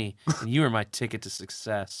the money, and you were my ticket to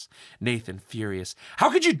success. Nathan, furious.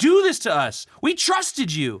 How could you do this to us? We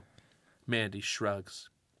trusted you. Mandy shrugs.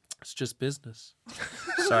 It's just business.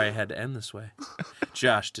 Sorry I had to end this way.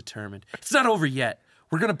 Josh, determined. It's not over yet.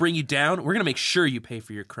 We're going to bring you down. We're going to make sure you pay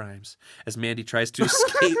for your crimes. As Mandy tries to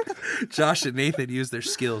escape, Josh and Nathan use their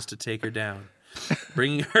skills to take her down,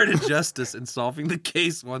 bringing her to justice and solving the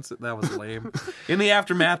case once. That was lame. In the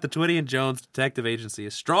aftermath, the Twitty and Jones Detective Agency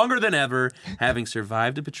is stronger than ever, having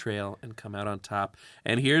survived a betrayal and come out on top.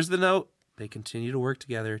 And here's the note. They continue to work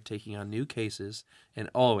together, taking on new cases and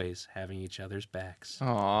always having each other's backs.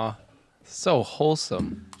 Aw, so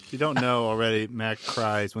wholesome. If you don't know already, Mac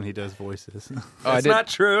cries when he does voices. That's not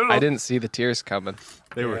true. I didn't see the tears coming.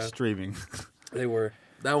 They were Yeah. streaming. They were.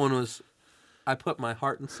 That one was. I put my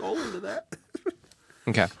heart and soul into that.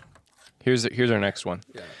 Okay, here's our next one.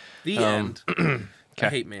 Yeah. The end. I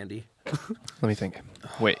hate Mandy. Let me think.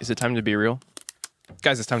 Wait, is it time to be real?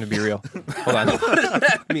 Guys, it's time to be real. Hold on. What does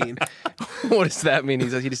that mean? What does that mean?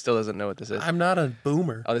 He still doesn't know what this is. I'm not a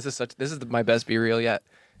boomer. Oh, this is my best be real yet.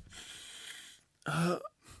 I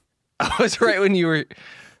was right when you were.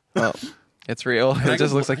 Well, it's real. I It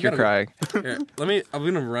just go- looks like I you're gotta- crying. Here, I'm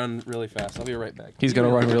gonna run really fast. I'll be right back. He's gonna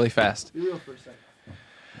run really fast. Be real for a second.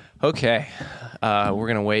 Okay, we're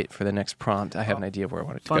gonna wait for the next prompt. I have an idea of where I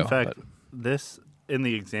want it to Fun go. fact, but- this, in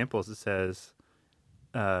the examples, it says,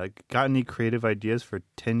 got any creative ideas for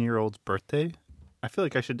 10-year-old's birthday? I feel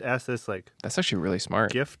like I should ask this, like, That's actually really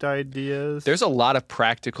smart. gift ideas There's a lot of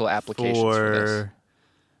practical applications for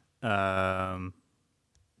this.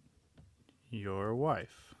 Your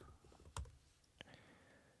wife.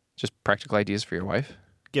 Just practical ideas for your wife.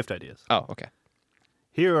 Gift ideas. Oh, okay.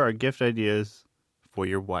 Here are gift ideas for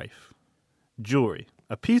your wife. Jewelry.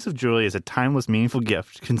 A piece of jewelry is a timeless, meaningful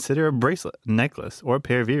gift. Consider a bracelet, necklace, or a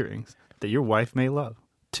pair of earrings that your wife may love.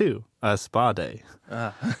 2. A spa day.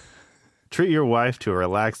 Treat your wife to a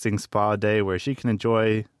relaxing spa day where she can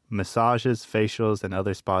enjoy massages, facials, and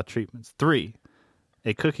other spa treatments. 3.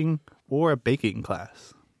 A cooking or a baking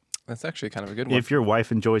class. That's actually kind of a good one. If your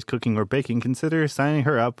wife enjoys cooking or baking, consider signing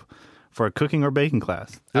her up for a cooking or baking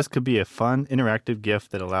class. This could be a fun, interactive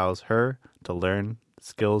gift that allows her to learn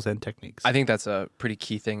skills and techniques. I think that's a pretty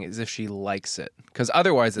key thing is if she likes it. Because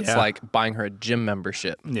otherwise it's Yeah. like buying her a gym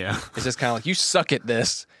membership. Yeah. It's just kind of like, you suck at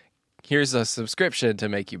this. Here's a subscription to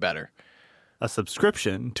make you better. A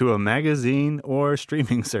subscription to a magazine or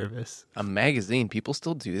streaming service. A magazine. People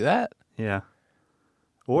still do that? Yeah.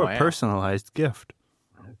 Or Wow. a personalized gift.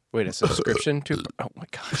 Wait, a subscription to... Oh, my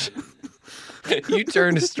gosh. You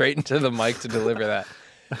turned straight into the mic to deliver that.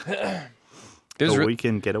 There's A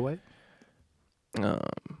weekend getaway.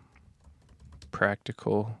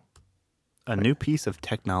 practical... A new piece of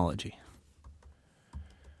technology.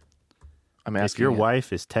 I'm If asking your you.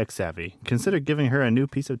 wife is tech savvy, consider giving her a new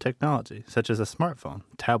piece of technology, such as a smartphone,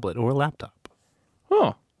 tablet, or laptop.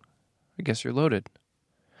 Oh, I guess you're loaded.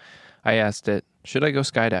 I asked it, should I go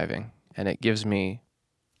skydiving? And it gives me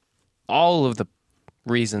all of the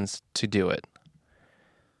reasons to do it.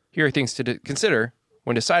 Here are things to consider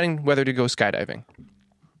when deciding whether to go skydiving: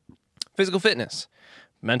 physical fitness,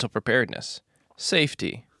 mental preparedness,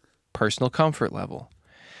 safety, personal comfort level.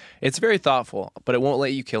 It's very thoughtful, but it won't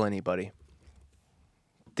let you kill anybody.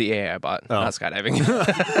 The AI bot, not skydiving.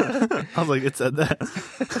 I was like, it said that.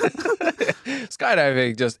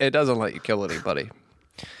 Skydiving, it doesn't let you kill anybody.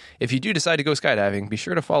 If you do decide to go skydiving, be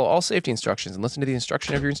sure to follow all safety instructions and listen to the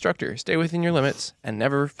instruction of your instructor. Stay within your limits and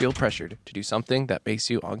never feel pressured to do something that makes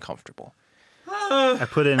you uncomfortable. I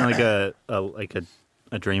put in like a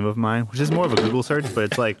dream of mine, which is more of a Google search, but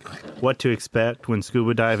it's like what to expect when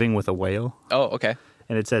scuba diving with a whale. Oh, okay.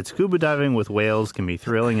 And it said scuba diving with whales can be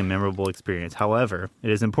thrilling and memorable experience. However,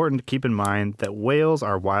 it is important to keep in mind that whales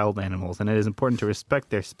are wild animals, and it is important to respect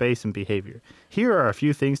their space and behavior. Here are a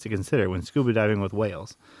few things to consider when scuba diving with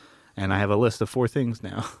whales. And I have a list of 4 things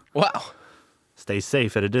now. Wow. Stay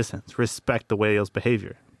safe at a distance. Respect the whale's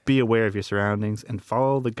behavior. Be aware of your surroundings and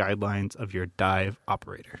follow the guidelines of your dive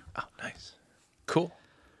operator. Oh, nice. Cool.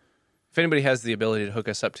 If anybody has the ability to hook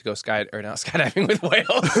us up to go skydiving with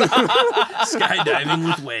whales, Skydiving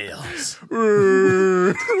with whales.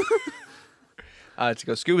 to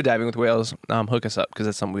go scuba diving with whales, hook us up because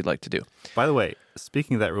that's something we'd like to do. By the way,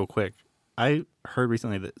 speaking of that real quick, I heard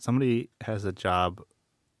recently that somebody has a job.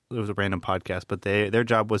 It was a random podcast, but their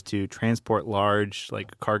job was to transport large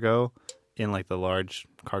like cargo in like the large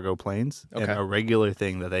cargo planes. Okay. And a regular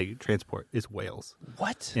thing that they transport is whales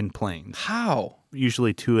What? in planes, How?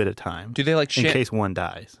 usually 2 at a time. Do they like in shit? case one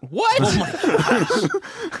dies? What?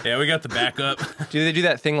 Yeah, we got the backup. Do they do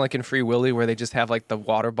that thing like in Free Willy where they just have like the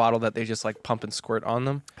water bottle that they just like pump and squirt on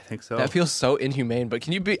them? I think so. That feels so inhumane. But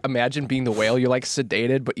can you imagine being the whale? You're like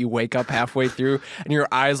sedated, but you wake up halfway through and your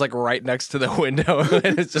eyes like right next to the window,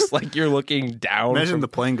 and it's just like you're looking down. Imagine from- the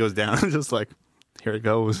plane goes down, just like here it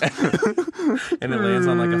goes. And it lands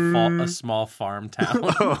on like a small farm town.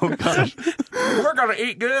 Oh gosh. We're going to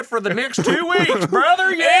eat good for the next 2 weeks,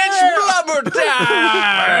 brother. Yeah. It's blubber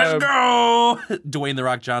time. Let's go. Dwayne The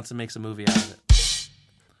Rock Johnson makes a movie out of it.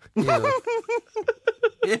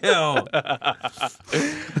 Ew. Ew.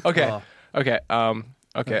 Okay. Oh. Okay.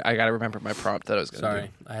 Okay, I gotta remember my prompt that I was gonna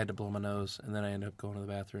Sorry, I had to blow my nose, and then I ended up going to the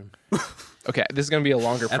bathroom do. Okay, this is gonna be a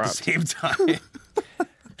longer at the prompt. same time.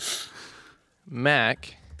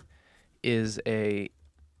 Mac is a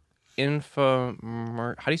How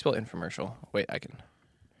do you spell infomercial? Wait, I got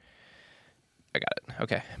it.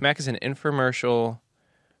 Okay, Mac is an infomercial.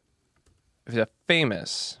 He's a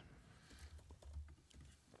famous.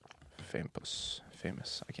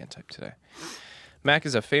 I can't type today. Mac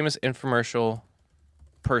is a famous infomercial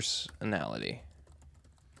personality.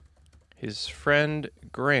 His friend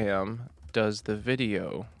Graham does the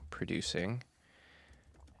video producing,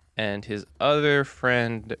 and his other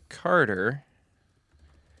friend Carter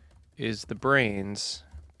is the brains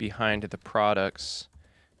behind the products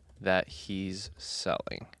that he's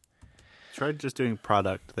selling. Try just doing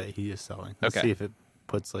product that he is selling. Let's Okay. see if it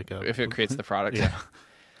puts like a... If it creates the product. Yeah.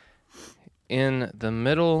 In the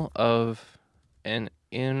middle of an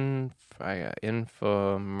infomercial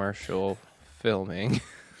filming.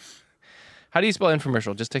 How do you spell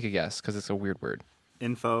infomercial? Just take a guess, because it's a weird word.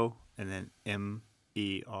 Info and then MERSIAL.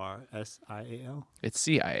 It's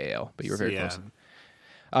CIAL, but you were very Yeah.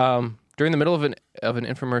 close. During the middle of an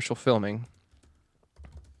infomercial filming,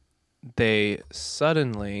 they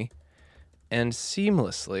suddenly and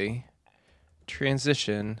seamlessly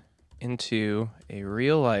transition into a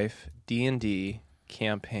real-life D&D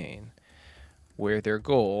campaign where their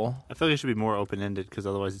goal... I feel like it should be more open-ended because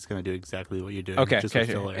otherwise it's going to do exactly what you're doing. Okay, just with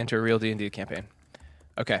okay, filler. into a real D&D campaign.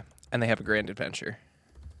 Okay, and they have a grand adventure.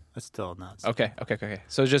 That's still nuts. Okay.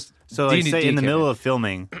 So just So like D&D say in the campaign. middle of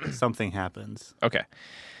filming, something happens. Okay.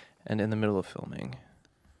 And in the middle of filming,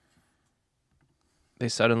 they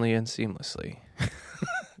suddenly and seamlessly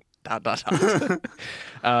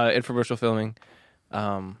infomercial filming,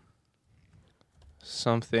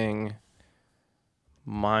 something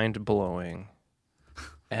mind-blowing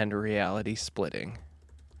and reality-splitting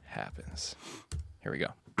happens. Here we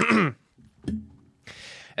go.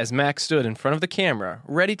 As Max stood in front of the camera,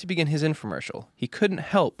 ready to begin his infomercial, he couldn't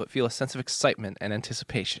help but feel a sense of excitement and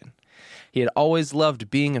anticipation. He had always loved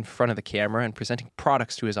being in front of the camera and presenting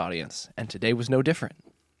products to his audience, and today was no different.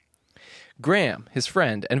 Graham, his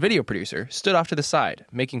friend and video producer, stood off to the side,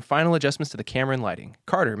 making final adjustments to the camera and lighting.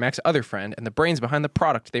 Carter, Mac's other friend, and the brains behind the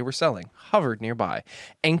product they were selling, hovered nearby,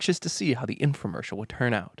 anxious to see how the infomercial would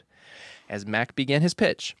turn out. As Mac began his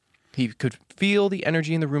pitch, he could feel the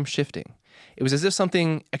energy in the room shifting. It was as if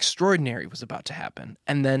something extraordinary was about to happen,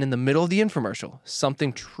 and then in the middle of the infomercial,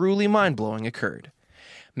 something truly mind-blowing occurred.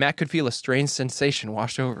 Mac could feel a strange sensation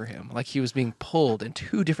wash over him, like he was being pulled in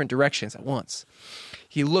two different directions at once.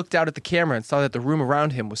 He looked out at the camera and saw that the room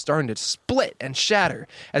around him was starting to split and shatter,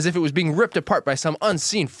 as if it was being ripped apart by some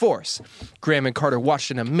unseen force. Graham and Carter watched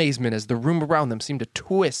in amazement as the room around them seemed to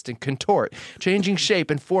twist and contort, changing shape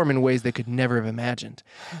and form in ways they could never have imagined.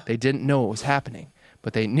 They didn't know what was happening,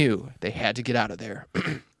 but they knew they had to get out of there.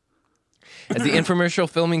 As the infomercial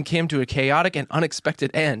filming came to a chaotic and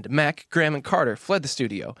unexpected end, Mac, Graham, and Carter fled the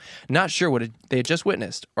studio, not sure what they had just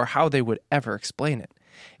witnessed or how they would ever explain it.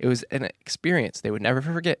 It was an experience they would never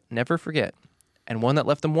forget, and one that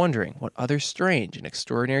left them wondering what other strange and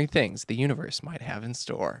extraordinary things the universe might have in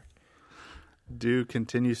store. Do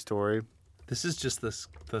continue story. This is just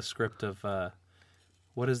the script of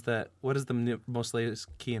what is that? What is the most latest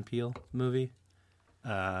Key and Peele movie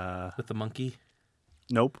with the monkey?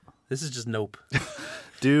 Nope. This is just Nope.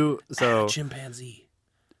 I Chimpanzee.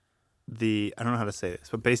 don't know how to say this,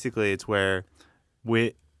 but basically it's where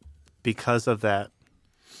because of that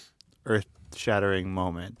earth-shattering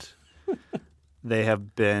moment, they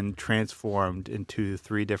have been transformed into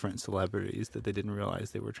 3 different celebrities that they didn't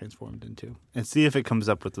realize they were transformed into. And see if it comes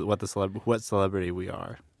up with what celebrity we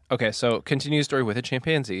are. Okay, so continue story with a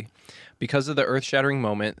chimpanzee. Because of the earth-shattering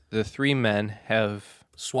moment, the 3 men have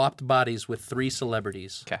Swapped bodies with 3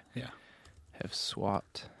 celebrities. okay Yeah. have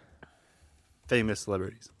swapped Famous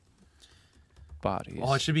celebrities. bodies.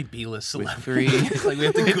 Oh, it should be B-list with celebrities. 3 Like we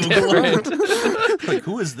have to Google them. Like,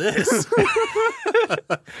 who is this?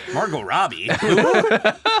 Margot Robbie.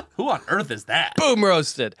 Who on earth is that? boom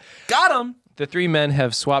roasted. Got him. The 3 men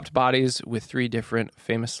have swapped bodies with 3 different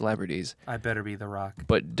famous celebrities, I better be The Rock.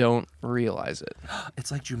 but don't realize it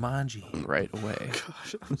It's like Jumanji. right away.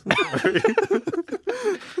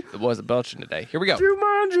 It wasn't belching today. Here we go.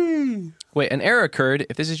 Jumanji! Wait, an error occurred.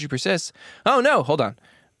 If this issue persists, oh no, hold on.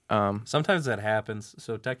 Sometimes that happens.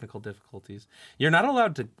 So technical difficulties. You're not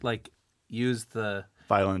allowed to use the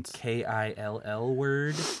Violence. KILL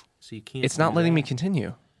word. So you can't. It's not do letting that. me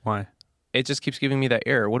continue. Why? It just keeps giving me that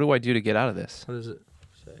error. What do I do to get out of this? What does it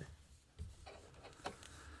say?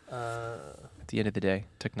 At the end of the day,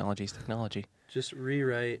 technology is technology. Just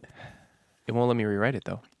rewrite It won't let me rewrite it,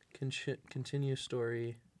 though. Continue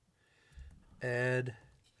story. Add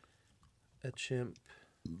a chimpanzee.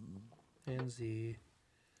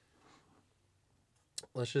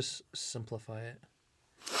 Let's just simplify it.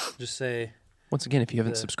 Just say... Once again, if you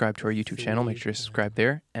haven't The subscribed to our YouTube channel, make sure to three- subscribe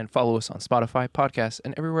there and follow us on Spotify, podcasts,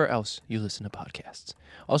 and everywhere else you listen to podcasts.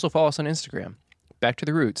 Also follow us on Instagram,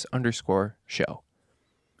 @BackToTheRoots_show.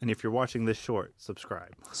 And if you're watching this short,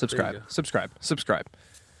 subscribe. There you Subscribe, go. subscribe, subscribe.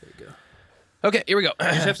 There you go. Okay, here we go. You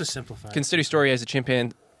just have to simplify it. Consider story as at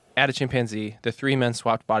a chimpanzee, the three men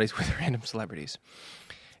swapped bodies with random celebrities.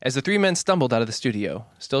 As the three men stumbled out of the studio,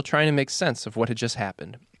 still trying to make sense of what had just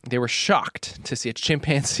happened, they were shocked to see a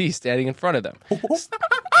chimpanzee standing in front of them,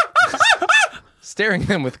 staring at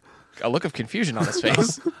them with a look of confusion on his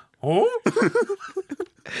face.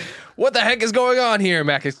 What the heck is going on here?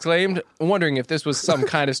 Mac exclaimed, wondering if this was some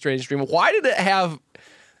kind of strange dream. Why did it have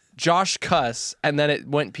Josh cuss and then it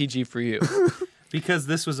went PG for you? Because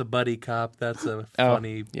this was a buddy cop. That's a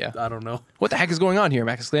funny... yeah. I don't know. What the heck is going on here?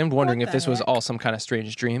 Mac exclaimed, wondering if this was all some kind of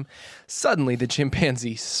strange dream. Suddenly, the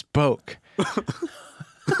chimpanzee spoke.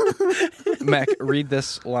 Mac, read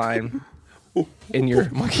this line in your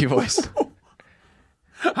monkey voice.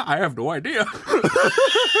 I have no idea.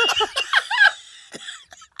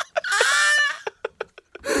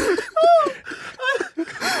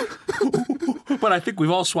 But I think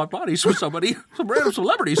we've all swapped bodies with somebody, some random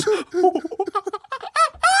celebrities.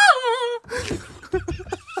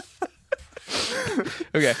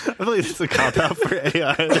 Okay. I feel like it's a cop out for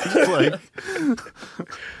AI. It's just like,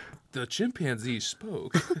 The chimpanzee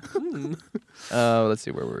spoke. Let's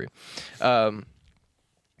see, where were we?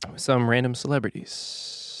 Some random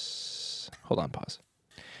celebrities. Hold on, pause.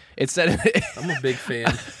 It said... I'm a big fan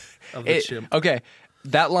of the chimp. Okay,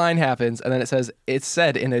 that line happens, and then it says, it's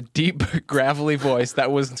said in a deep, gravelly voice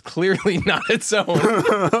that was clearly not its own.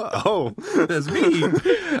 oh, That's me.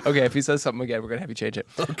 Okay, if he says something again, we're going to have you change it.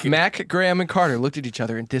 Mac, Graham, and Carter looked at each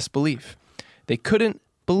other in disbelief. They couldn't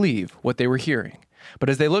believe what they were hearing. But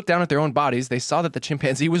as they looked down at their own bodies, they saw that the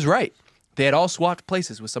chimpanzee was right. They had all swapped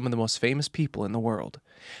places with some of the most famous people in the world.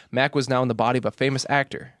 Mac was now in the body of a famous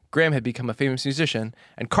actor. Graham had become a famous musician,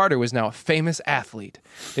 and Carter was now a famous athlete.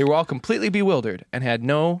 They were all completely bewildered and had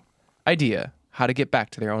no idea how to get back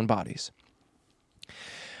to their own bodies.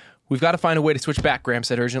 We've got to find a way to switch back, Graham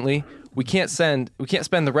said urgently. We can't spend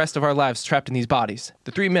the rest of our lives trapped in these bodies.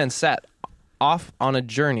 The three men set off on a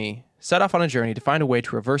journey to find a way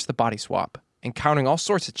to reverse the body swap, encountering all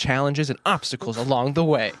sorts of challenges and obstacles along the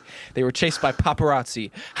way. They were chased by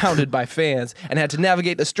paparazzi, hounded by fans, and had to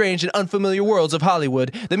navigate the strange and unfamiliar worlds of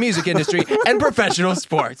Hollywood, the music industry, and professional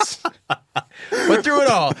sports. But through it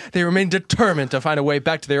all, they remained determined to find a way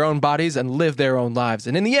back to their own bodies and live their own lives.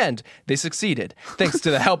 And in the end, they succeeded, thanks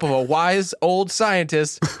to the help of a wise old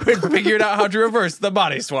scientist who had figured out how to reverse the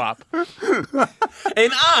body swap.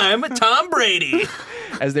 And I'm Tom Brady.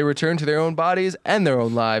 As they returned to their own bodies and their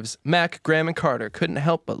own lives, Mac, Graham, and Carter couldn't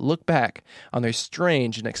help but look back on their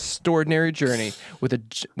strange and extraordinary journey with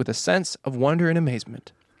a sense of wonder and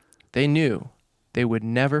amazement. They knew they would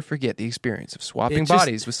never forget the experience of swapping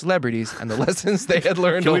bodies with celebrities and the lessons they had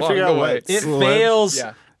learned Can we along figure the out way. what- It Celeb- fails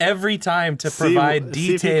Yeah. every time to provide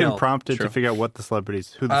see if you detail. can prompt it to figure out what the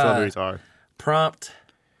celebrities, who the celebrities are. Prompt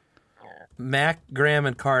Mac, Graham,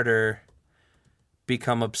 and Carter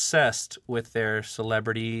become obsessed with their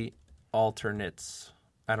celebrity alternates.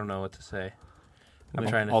 I don't know what to say. I'm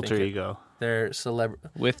trying to Alter think. ego. Their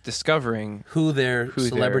With discovering who their Who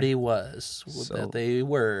celebrity was, So- that they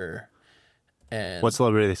were, and What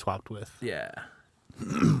celebrity they swapped with? yeah,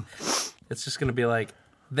 it's just gonna be like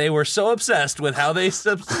they were so obsessed with how they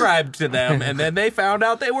subscribed to them, and then they found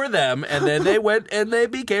out they were them, and then they went and they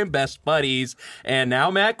became best buddies, and now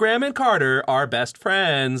Mac, Graham, and Carter are best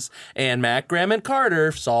friends, and Mac, Graham, and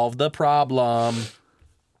Carter solved the problem.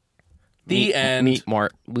 The end. Meet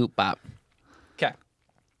Mart Loop Bop. Okay.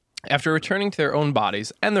 After returning to their own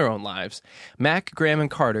bodies and their own lives, Mac, Graham, and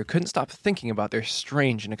Carter couldn't stop thinking about their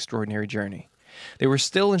strange and extraordinary journey. They were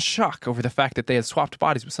still in shock over the fact that they had swapped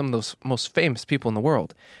bodies with some of those most famous people in the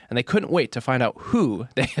world, and they couldn't wait to find out who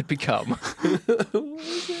they had become.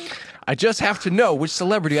 I just have to know which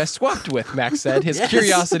celebrity I swapped with, Max said, his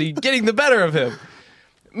curiosity getting the better of him.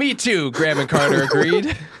 Me too, Graham and Carter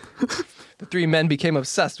agreed. The three men became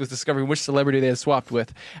obsessed with discovering which celebrity they had swapped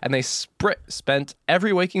with, and they spent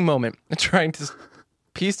every waking moment trying to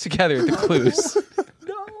piece together the clues.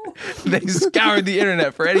 They scoured the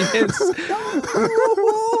internet for any hints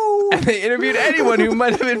and they interviewed anyone who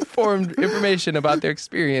might have informed information about their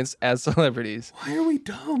experience as celebrities. Why are we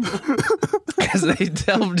dumb? As they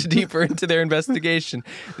delved deeper into their investigation,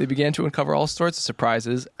 they began to uncover all sorts of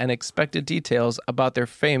surprises and expected details about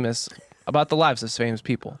the lives of famous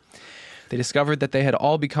people. They discovered that they had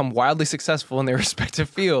all become wildly successful in their respective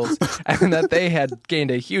fields and that they had gained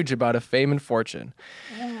a huge amount of fame and fortune.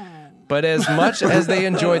 But as much as they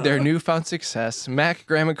enjoyed their newfound success, Mac,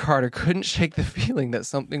 Graham, and Carter couldn't shake the feeling that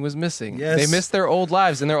something was missing. Yes. They missed their old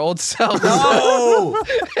lives and their old selves. No!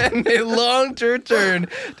 And they longed to return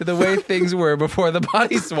to the way things were before the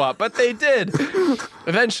body swap. But they did.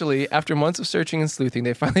 Eventually, after months of searching and sleuthing,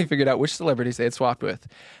 they finally figured out which celebrities they had swapped with.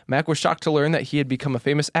 Mac was shocked to learn that he had become a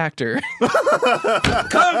famous actor.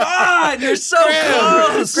 Come on! You're so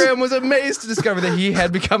close! Graham was amazed to discover that he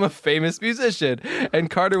had become a famous musician, and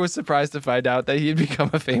Carter was surprised to find out that he had become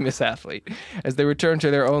a famous athlete. As they returned to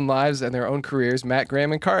their own lives and their own careers, Matt,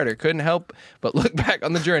 Graham, and Carter couldn't help but look back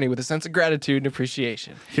on the journey with a sense of gratitude and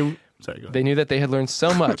appreciation. Sorry, go ahead. They knew that they had learned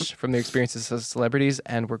so much from their experiences as celebrities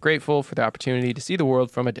and were grateful for the opportunity to see the world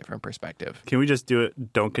from a different perspective. Can we just do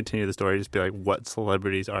it? Don't continue the story. Just be like, what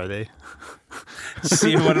celebrities are they?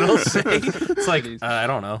 See what it'll say. It's like, I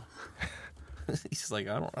don't know. He's like,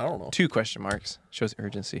 I don't know. 2 question marks. Shows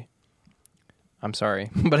urgency. I'm sorry,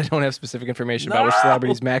 but I don't have specific information about which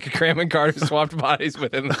celebrities Mac, Graham, and Carter swapped bodies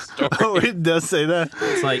with in the story. Oh, it does say that.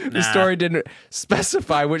 It's like, The story didn't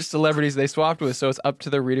specify which celebrities they swapped with, so it's up to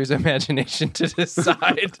the reader's imagination to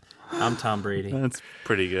decide. I'm Tom Brady. That's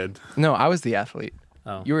pretty good. No, I was the athlete.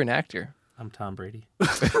 Oh, You were an actor. I'm Tom Brady.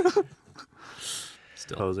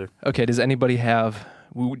 Still. Poser. Okay, does anybody have...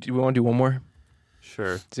 Do we want to do one more?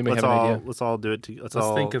 Sure. Does anybody have an idea? Let's all do it. Let's Let's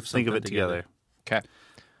all think of it something together. Okay.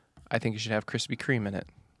 I think you should have Krispy Kreme in it,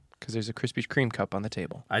 because there's a Krispy Kreme cup on the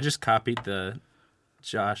table. I just copied the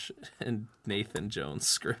Josh and Nathan Jones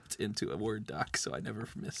script into a Word doc, so I never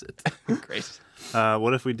miss it. Great.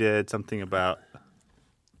 What if we did something about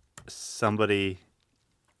somebody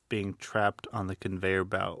being trapped on the conveyor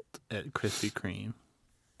belt at Krispy Kreme,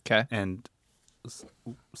 Okay. and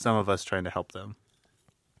some of us trying to help them?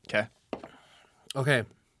 Okay. Okay.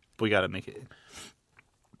 We got to make it.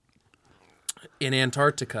 In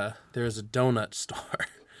Antarctica, there's a donut store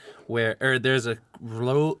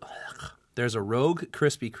there's a rogue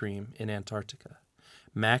Krispy Kreme in Antarctica.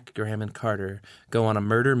 Mac, Graham, and Carter go on a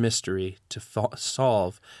murder mystery to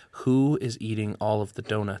solve who is eating all of the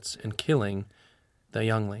donuts and killing the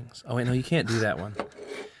younglings. Oh wait, no, you can't do that one. It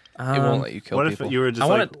won't let you kill What people. if you were just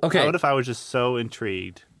okay. What if I was just so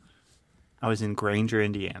intrigued? I was in Granger,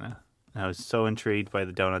 Indiana. And I was so intrigued by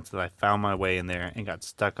the donuts that I found my way in there and got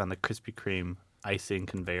stuck on the Krispy Kreme icing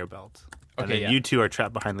conveyor belt. And Okay, then yeah. you two are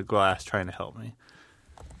trapped behind the glass trying to help me.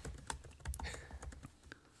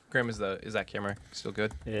 Graham, is that camera still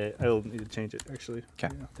good? Yeah, I'll need to change it, actually. 'Kay.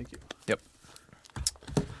 Yeah, thank you. Yep.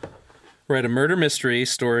 Write a murder mystery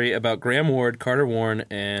story about Graham Ward, Carter Warren,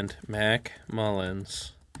 and Mac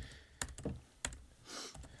Mullins.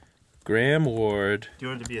 Graham Ward. Do you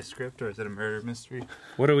want it to be a script or is it a murder mystery?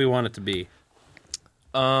 What do we want it to be?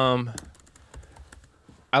 I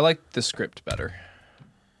like the script better.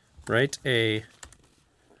 Write a...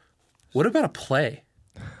 What about a play?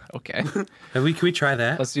 Okay. Can we try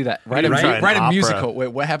that? Let's do that. can try an Write a opera. musical. Wait,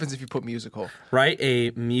 what happens if you put musical? Write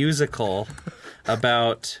a musical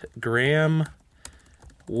about Graham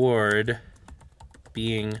Ward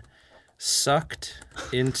being sucked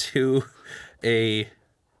into a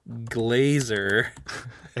glazer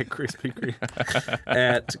At Krispy Kreme.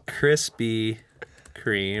 at Krispy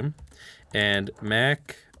Kreme, and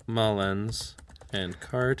Mac Mullins and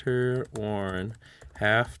Carter Warren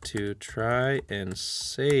have to try and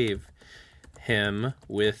save him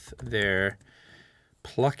with their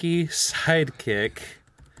plucky sidekick,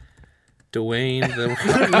 Dwayne the...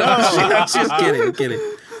 No, just kidding.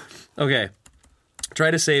 Okay. Try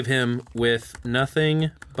to save him with nothing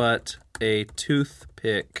but a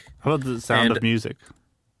toothpick. How about the sound And- of music?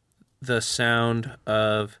 The sound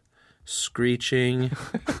of screeching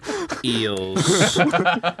eels.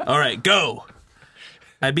 All right, go.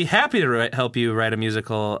 I'd be happy to help you write a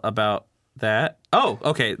musical about that. Oh,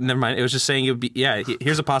 okay, never mind. It was just saying it would be... Yeah,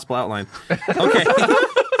 here's a possible outline. Okay.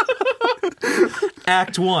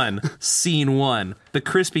 Act 1, Scene 1. The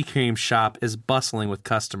Krispy Kreme shop is bustling with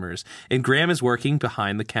customers, and Graham is working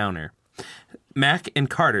behind the counter. Mac and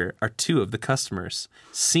Carter are 2 of the customers.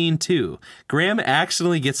 Scene 2. Graham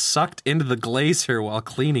accidentally gets sucked into the glazer while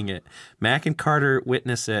cleaning it. Mac and Carter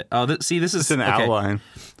witness it. Oh, this is... It's an okay. outline.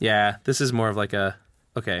 Yeah, this is more of like a...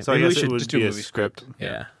 Okay, So I maybe guess we it should would just do be a a movie script.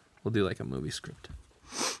 Yeah, we'll do like a movie script.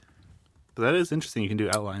 But that is interesting. You can do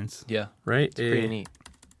outlines. Yeah. Right? Pretty neat.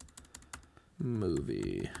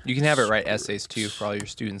 movie. You can have it write essays too for all your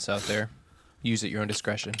students out there. Use at your own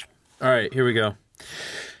discretion. All right, here we go.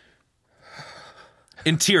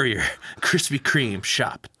 Interior, Krispy Kreme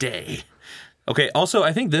shop day. Okay, also,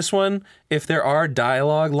 I think this one, if there are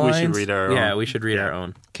dialogue lines... We should read our own. Yeah, we should read our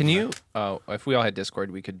own. Can you... Oh, if we all had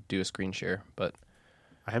Discord, we could do a screen share, but...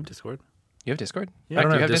 I have Discord. You have Discord? I don't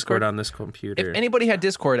Do you have Discord on this computer. If anybody had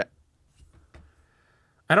Discord,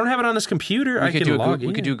 I don't have it on this computer. I can log in.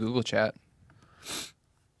 we could do Google Chat.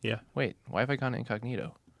 Yeah. Wait, why have I gone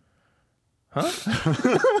incognito? Huh?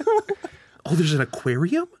 Oh, there's an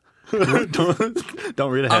aquarium?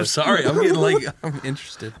 Don't read ahead. I'm sorry. I'm getting I'm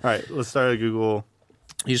interested. All right, let's start at Google.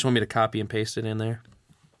 You just want me to copy and paste it in there?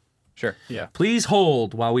 Sure. Yeah. Please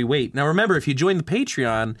hold while we wait. Now, remember, if you join the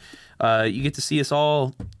Patreon, you get to see us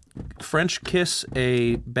all French kiss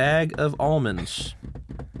a bag of almonds.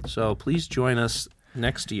 So please join us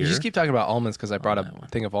next year. You just keep talking about almonds because I brought a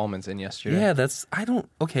thing of almonds in yesterday. Yeah,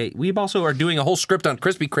 okay, we also are doing a whole script on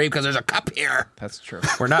Krispy Kreme because there's a cup here. That's true.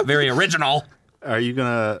 We're not very original. Are you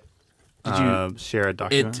going to share a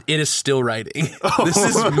document? It is still writing. This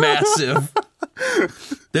is massive.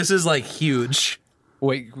 This is huge.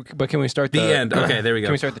 Wait, but can we start The end. Okay, there we go.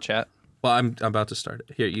 Can we start the chat? Well, I'm about to start it.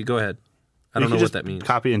 Here, you go ahead. I don't know what that means.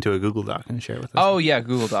 Copy into a Google Doc and share it with us. Oh, yeah,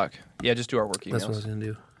 Google Doc. Yeah, just do our work emails. That's what I was going to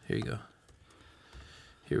do. Here you go.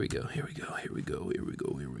 Here we go.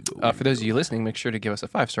 For those of you listening, make sure to give us a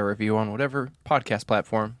 5-star review on whatever podcast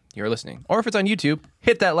platform you're listening. Or if it's on YouTube,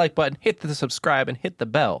 hit that like button, hit the subscribe, and hit the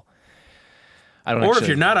bell. Or if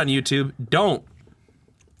you're not on YouTube, don't.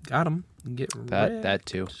 Got him. Get that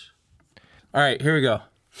too. All right, here we go.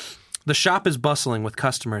 The shop is bustling with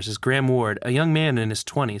customers as Graham Ward, a young man in his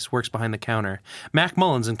 20s, works behind the counter. Mac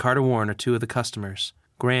Mullins and Carter Warren are two of the customers.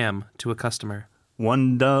 Graham to a customer.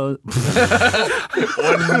 One dozen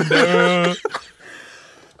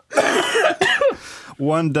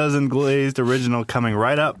glazed original coming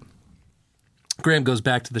right up. Graham goes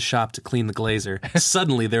back to the shop to clean the glazer.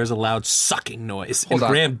 Suddenly, there's a loud sucking noise, Hold on.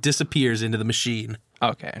 Graham disappears into the machine.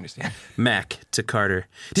 Okay, I understand. Mac to Carter.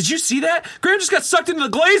 Did you see that? Graham just got sucked into the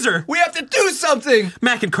glazer! We have to do something!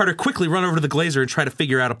 Mac and Carter quickly run over to the glazer and try to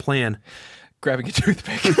figure out a plan. Grabbing a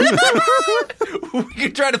toothpick. We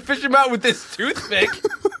could try to fish him out with this toothpick.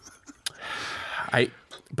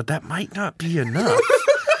 But that might not be enough.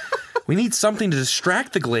 We need something to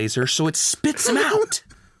distract the glazer so it spits him out.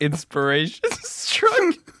 Inspiration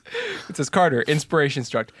struck. It says, Carter, inspiration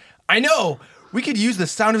struck. I know! We could use the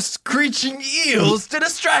sound of screeching eels to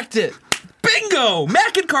distract it. Bingo!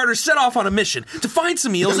 Mac and Carter set off on a mission to find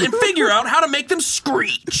some eels and figure out how to make them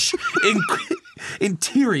screech.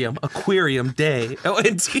 Interior Aquarium Day.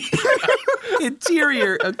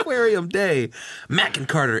 Interior Aquarium Day. Mac and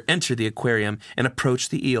Carter enter the aquarium and approach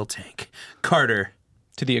the eel tank. Carter.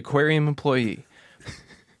 To the aquarium employee.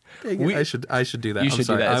 I should do that. You should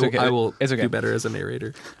do that. It's okay. I will It's okay. do better as a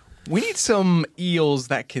narrator. We need some eels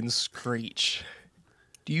that can screech.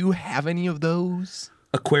 Do you have any of those?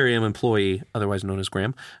 Aquarium employee, otherwise known as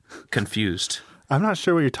Graham, confused. I'm not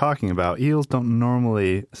sure what you're talking about. Eels don't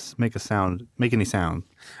normally make any sound.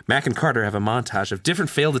 Mac and Carter have a montage of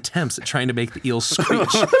different failed attempts at trying to make the eels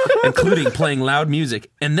screech, including playing loud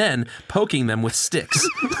music and then poking them with sticks.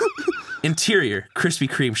 Interior, Krispy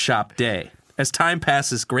Kreme shop day. As time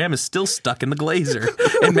passes, Graham is still stuck in the glazer,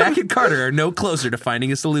 and Mac and Carter are no closer to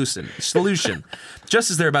finding a solution.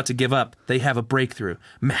 Just as they're about to give up, they have a breakthrough.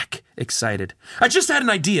 Mac, excited. I just had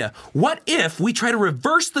an idea. What if we try to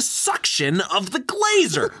reverse the suction of the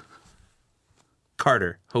glazer?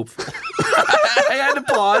 Carter, hopeful. I had to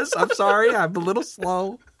pause. I'm sorry. I'm a little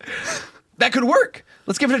slow. That could work.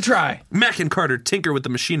 Let's give it a try. Mac and Carter tinker with the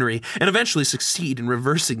machinery and eventually succeed in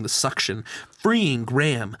reversing the suction, freeing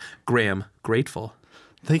Graham. Graham, grateful.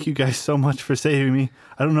 Thank you guys so much for saving me.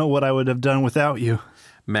 I don't know what I would have done without you.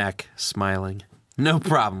 Mac, smiling. No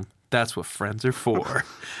problem. That's what friends are for.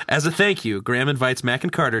 As a thank you, Graham invites Mac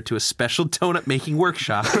and Carter to a special donut-making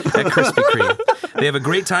workshop at Krispy Kreme. They have a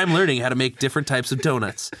great time learning how to make different types of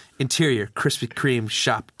donuts. Interior, Krispy Kreme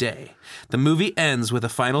shop day. The movie ends with a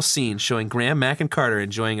final scene showing Graham, Mac, and Carter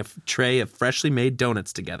enjoying a tray of freshly made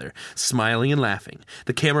donuts together, smiling and laughing.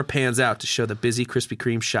 The camera pans out to show the busy Krispy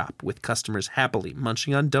Kreme shop with customers happily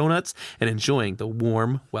munching on donuts and enjoying the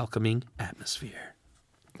warm, welcoming atmosphere.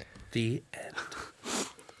 The end.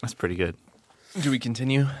 That's pretty good. Do we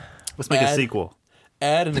continue? Let's make a sequel.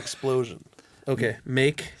 Add an explosion. Okay,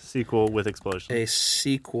 make Sequel with explosion. a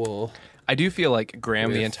sequel. I do feel like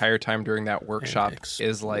Graham the With entire time during that workshop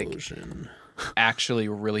is like Explosion. actually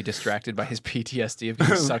really distracted by his PTSD of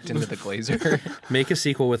being sucked into the glazer. Make a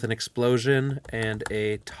sequel with an explosion and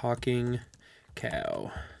a talking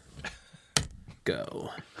cow. go.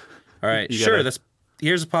 All right, You sure. gotta-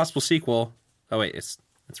 Here's a possible sequel. Oh wait, it's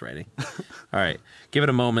writing. All right, give it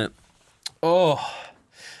a moment. Oh,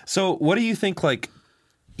 so what do you think? Like,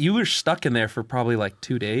 you were stuck in there for probably like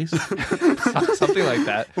 2 days. Something like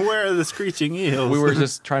that. Where are the screeching eels? We were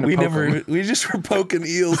just trying to poke them. We just were poking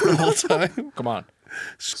eels the whole time. Come on.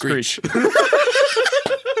 Screech.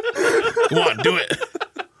 Come on, do it.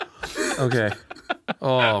 Okay.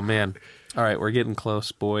 Oh man. All right, we're getting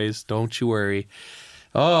close, boys. Don't you worry.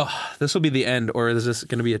 Oh, this will be the end, or is this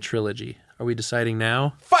going to be a trilogy? Are we deciding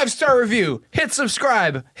now? 5-star review. Hit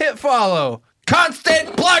subscribe. Hit follow.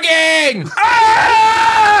 Constant plugging.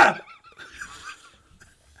 Ah!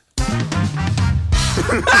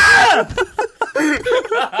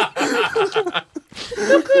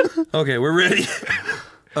 Okay, we're ready.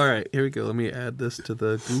 All right, here we go. Let me add this to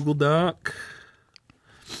the Google Doc.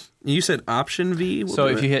 You said Option V? So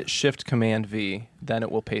if you hit Shift Command V, then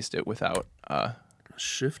it will paste it without.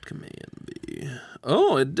 Shift Command V.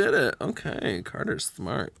 Oh, it did it. Okay, Carter's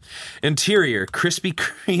smart. Interior, Krispy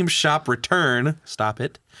Kreme shop return. Stop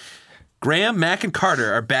it. Graham, Mac, and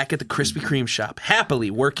Carter are back at the Krispy Kreme shop,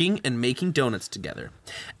 happily working and making donuts together.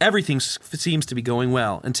 Everything seems to be going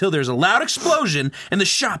well until there's a loud explosion and the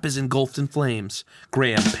shop is engulfed in flames.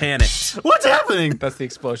 Graham panicked. What's happening? That's the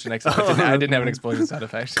explosion. I didn't have an explosion sound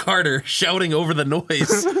effect. Carter shouting over the noise.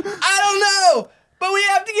 I don't know, but we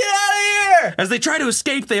have to get out of here. As they try to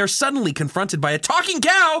escape, they are suddenly confronted by a talking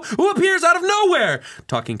cow who appears out of nowhere.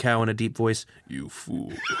 Talking cow in a deep voice, "You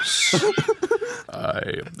fools. I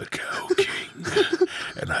am the Cow King,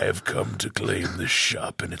 and I have come to claim this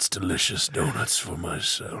shop and its delicious donuts for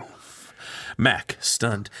myself." Mac,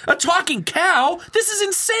 stunned. "A talking cow? This is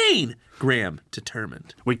insane!" Graham,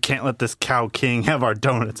 determined. We can't let this Cow King have our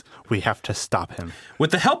donuts. We have to stop him.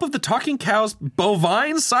 With the help of the talking cow's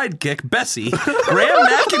bovine sidekick, Bessie, Graham,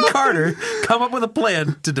 Mac, and Carter come up with a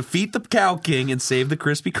plan to defeat the Cow King and save the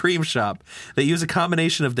Krispy Kreme shop. They use a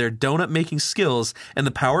combination of their donut-making skills and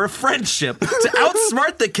the power of friendship to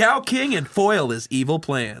outsmart the Cow King and foil his evil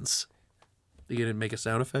plans. You gonna make a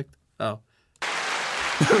sound effect? Oh.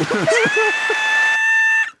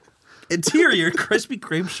 Interior Krispy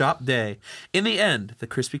Kreme shop day. In the end, the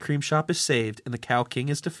Krispy Kreme shop is saved and the Cow King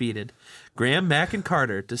is defeated. Graham, Mac, and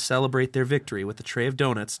Carter to celebrate their victory with a tray of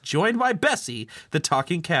donuts, joined by Bessie, the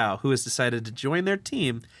talking cow, who has decided to join their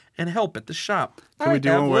team and help at the shop. Can we do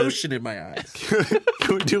have one where- lotion in my eyes.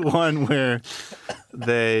 Can we do one where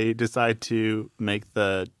they decide to make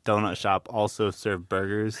the donut shop also serve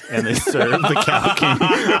burgers and they serve the Cow King?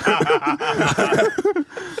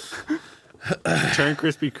 Turn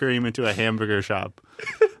Krispy Kreme into a hamburger shop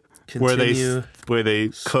where Continue they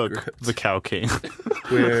cook script. the Cow King.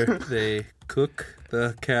 where they cook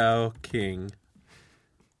the Cow King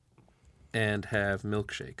and have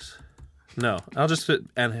milkshakes. No, I'll just put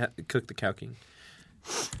and cook the Cow King.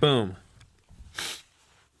 Boom.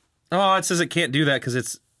 Oh, it says it can't do that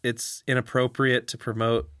because it's inappropriate to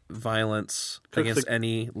promote violence Cook against the-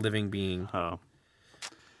 any living being. Oh,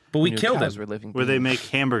 But we New killed cows him. were living where they beings. make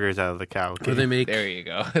hamburgers out of the Cow Where King. they make There you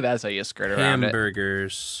go. That's how you skirt around it.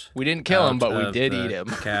 hamburgers. We didn't kill him, out but we of did the eat him.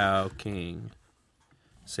 Cow King.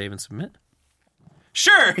 Save and submit.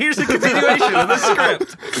 Sure, here's the continuation of the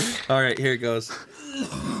script. All right, here it goes.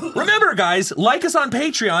 Remember, guys, like us on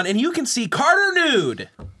Patreon, and you can see Carter nude.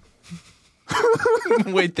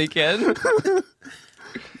 Wait, they can?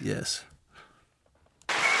 Yes.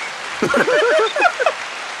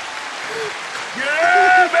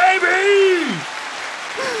 Yeah, baby!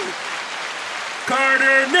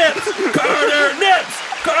 Carter nips! Carter nips!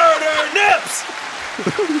 Carter nips!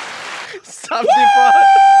 Stop the fun.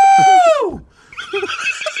 Woo!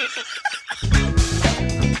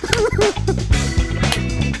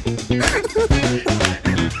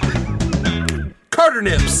 Carter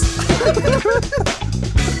nips!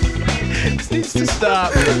 This needs to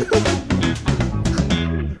stop.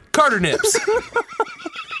 Carter nips!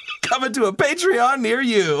 Coming to a Patreon near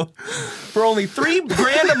you. For only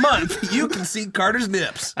 $3,000 a month, you can see Carter's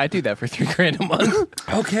nips. I do that for $3,000 a month.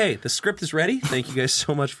 Okay, the script is ready. Thank you guys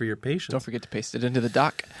so much for your patience. Don't forget to paste it into the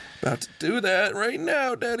doc. About to do that right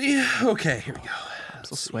now, Daddy. Okay, here we go. I'm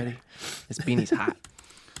so sweaty. This beanie's hot.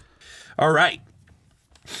 All right.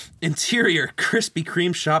 Interior Krispy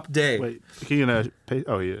Kreme shop day. Wait, are you gonna pay?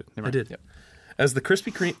 Oh, yeah. Never mind. I did. Yep. As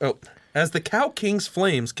the Cow King's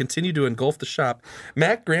flames continue to engulf the shop,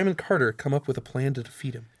 Mac, Graham, and Carter come up with a plan to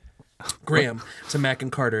defeat him. Graham to Mac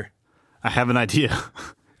and Carter. I have an idea.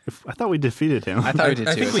 I thought we defeated him. I thought we did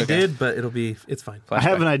too. I think It's we okay. did, but it's fine. I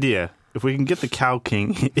have an idea. If we can get the Cow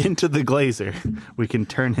King into the Glazer, we can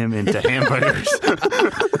turn him into hamburgers.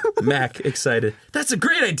 Mac, excited. That's a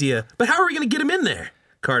great idea, but how are we going to get him in there?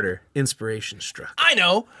 Carter, inspiration struck. I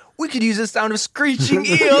know. We could use the sound of screeching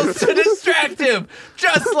eels to distract him,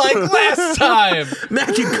 just like last time. Mac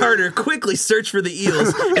and Carter quickly search for the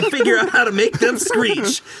eels and figure out how to make them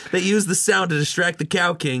screech. They use the sound to distract the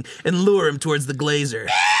Cow King and lure him towards the Glazer.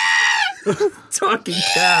 Talking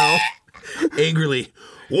Cow, angrily,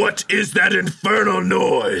 "What is that infernal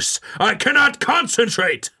noise? I cannot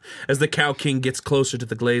concentrate!" As the Cow King gets closer to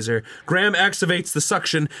the Glazer, Graham activates the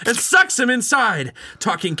suction and sucks him inside.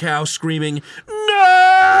 Talking Cow screaming, "No!"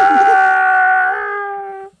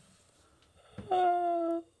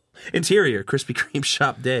 Interior, Krispy Kreme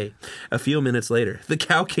shop day. A few minutes later, the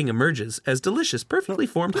Cow King emerges as delicious, perfectly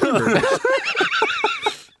formed hamburgers.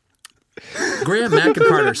 Graham, Mac, and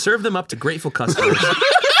Carter serve them up to grateful customers.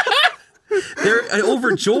 They're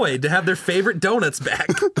overjoyed to have their favorite donuts back.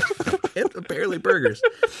 And apparently burgers.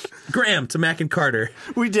 Graham to Mac and Carter.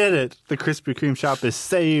 We did it. The Krispy Kreme shop is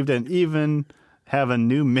saved and even have a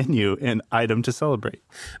new menu and item to celebrate.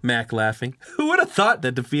 Mac laughing. Who would have thought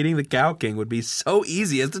that defeating the Cow King would be so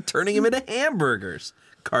easy as to turning him into hamburgers?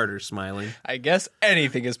 Carter smiling. I guess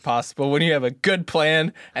anything is possible when you have a good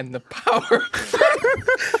plan and the power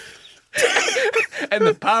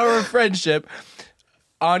of friendship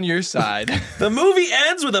on your side. The movie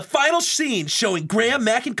ends with a final scene showing Graham,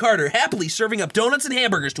 Mac, and Carter happily serving up donuts and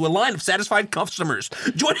hamburgers to a line of satisfied customers,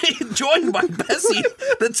 joined by Bessie,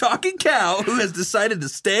 the talking cow, who has decided to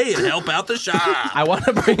stay and help out the shop. I want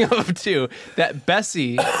to bring up, too, that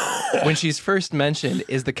Bessie, when she's first mentioned,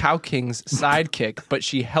 is the Cow King's sidekick, but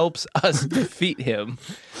she helps us defeat him.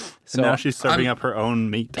 So Now she's serving up her own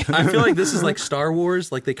meat. I feel like this is like Star Wars.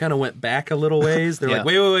 Like they kind of went back a little ways. They're like,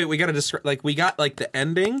 wait. We got to describe. Like we got like the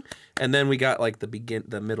ending, and then we got like the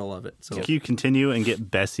middle of it. So Can you continue and get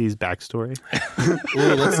Bessie's backstory?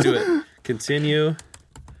 ooh, let's do it. Continue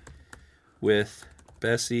with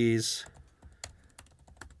Bessie's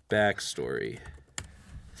backstory.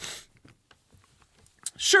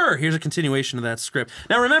 Sure, here's a continuation of that script.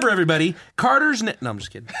 Now remember, everybody, Carter's... No, I'm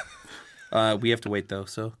just kidding. We have to wait, though.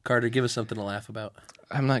 So, Carter, give us something to laugh about.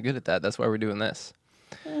 I'm not good at that. That's why we're doing this.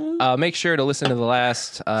 Make sure to listen to the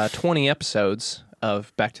last 20 episodes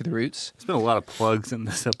of Back to the Roots. There's been a lot of plugs in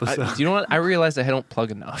this episode. Do you know what? I realized I don't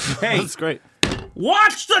plug enough. Hey, That's great.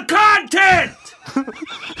 watch the content!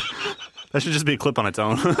 That should just be a clip on its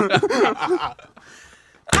own.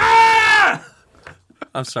 Ah!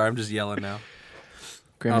 I'm sorry, I'm just yelling now.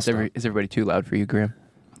 Graham, is everybody too loud for you, Graham?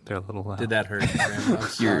 They're a little loud. Did that hurt? Graham? I'm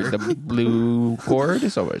sorry. The blue cord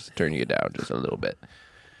is always turning you down just a little bit.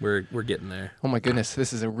 We're getting there. Oh my goodness,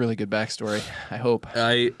 this is a really good backstory. I hope.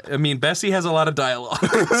 I mean, Bessie has a lot of dialogue,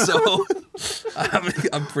 so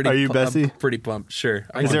I'm pretty. Are you Bessie? I'm pretty pumped. Sure.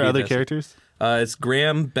 I Is can there be other Bessie. characters? It's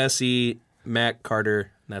Graham, Bessie, Mac,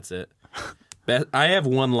 Carter, and that's it. I have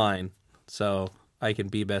one line, so I can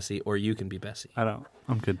be Bessie, or you can be Bessie.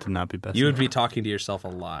 I'm good to not be Bessie. You would be talking to yourself a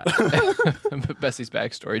lot. But Bessie's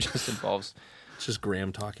backstory just involves. It's just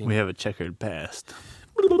Graham talking. We have a checkered past.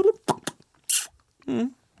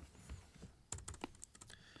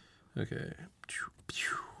 Okay.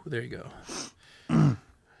 There you go.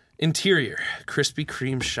 Interior, Krispy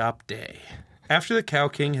Kreme shop day. After the Cow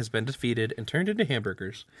King has been defeated and turned into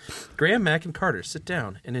hamburgers, Graham, Mac, and Carter sit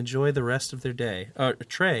down and enjoy the rest of their day, a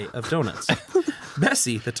tray of donuts.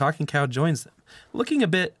 Bessie, the talking cow, joins them, looking a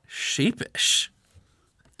bit sheepish.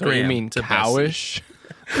 Don't you Graham mean to cowish?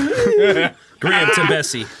 Graham to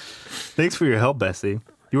Bessie. Thanks for your help, Bessie.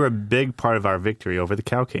 You were a big part of our victory over the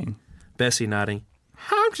Cow King. Bessie nodding.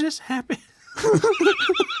 I'm just happy.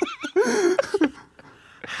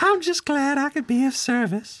 I'm just glad I could be of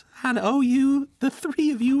service. I owe you, the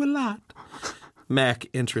three of you, a lot. Mac,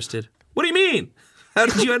 interested. What do you mean? How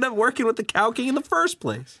did you end up working with the Cow King in the first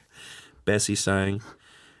place? Bessie sighing.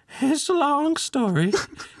 It's a long story.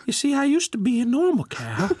 You see, I used to be a normal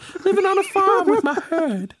cow, living on a farm with my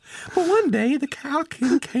herd. But one day, the Cow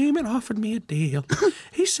King came and offered me a deal.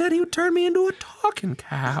 He said he would turn me into a talking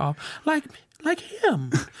cow, like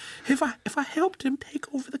him, if I helped him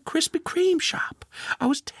take over the Krispy Kreme shop. I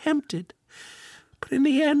was tempted. But in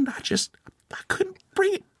the end, I couldn't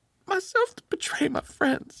bring it myself to betray my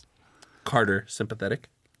friends. Carter, sympathetic.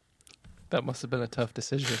 That must have been a tough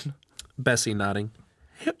decision. Bessie nodding.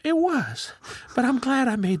 It was, but I'm glad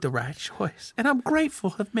I made the right choice, and I'm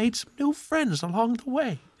grateful to have made some new friends along the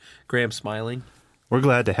way. Graham smiling. We're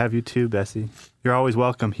glad to have you too, Bessie. You're always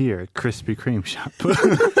welcome here at Krispy Kreme shop.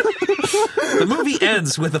 The movie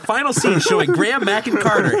ends with a final scene showing Graham, Mac, and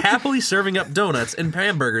Carter happily serving up donuts and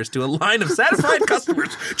hamburgers to a line of satisfied customers,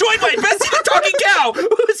 joined by Bessie the talking cow, who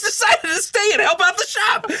has decided to stay and help out the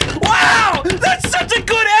shop. Wow! That's such a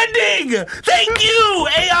good ending! Thank you,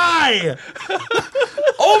 AI!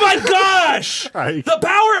 Oh my gosh! Right. The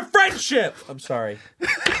power of friendship! I'm sorry.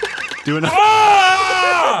 Do another,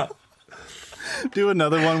 Ah! do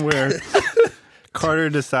another one where Carter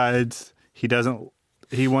decides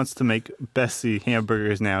he wants to make Bessie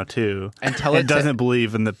hamburgers now too, And tell it to- doesn't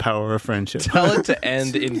believe in the power of friendship. Tell it to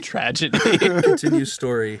end in tragedy. Continue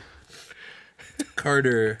story.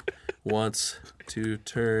 Carter wants to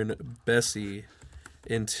turn Bessie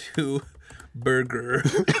into burger.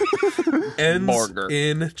 Ends Burger.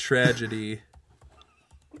 in tragedy.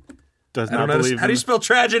 Does I don't not know believe how do you in spell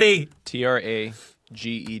tragedy? Tragedy.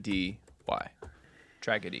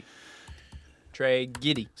 Tragedy.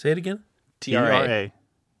 Tragedy. Say it again. TRA.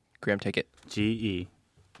 Graham, take it. Tragedy.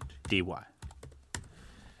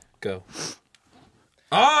 Go.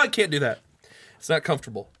 Oh, I can't do that. It's not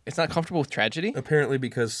comfortable. It's not comfortable with tragedy? Apparently,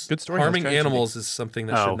 because Good story has harming tragedy. animals is something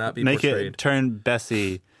that should not be make portrayed. it turn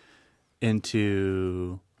Bessie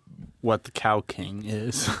into what the Cow King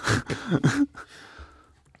is.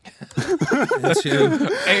 Into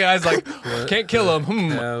AI's like, can't kill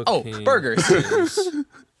him. Cow Oh, King burgers. is.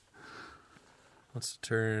 Let's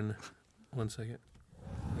turn. 1 second.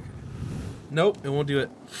 Okay. Nope, it won't do it.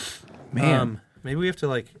 Man. Maybe we have to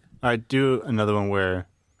like. All right, do another one where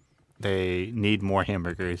they need more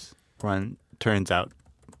hamburgers. Turns out,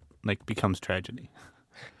 becomes tragedy.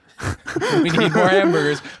 We need more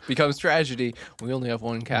hamburgers. Becomes tragedy. We only have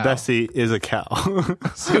one cow. Bessie is a cow.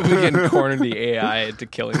 So we can corner the AI into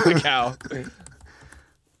killing the cow.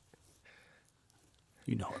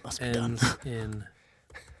 You know it must be done. Ends in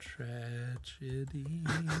tragedy.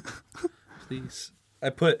 Please. I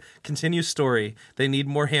put continue story. They need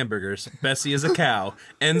more hamburgers. Bessie is a cow.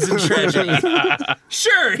 Ends in tragedy.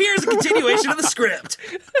 Sure, here's a continuation of the script.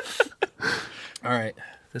 All right.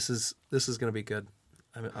 This is gonna be good.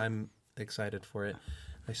 I'm excited for it.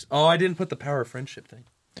 I didn't put the power of friendship thing.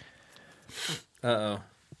 Uh-oh.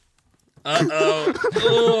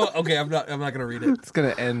 Oh, okay, I'm not gonna read it. It's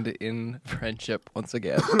gonna end in friendship once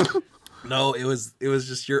again. No, it was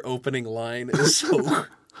just your opening line is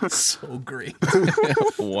so great.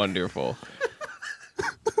 Wonderful.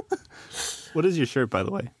 What is your shirt, by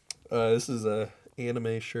the way? This is a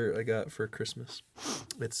anime shirt I got for Christmas.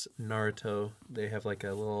 It's Naruto. They have like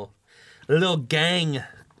a little gang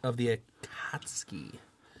of the Akatsuki.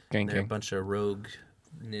 Gang, They're a gang. bunch of rogue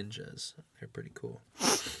ninjas. They're pretty cool.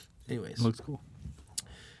 Anyways, Looks cool.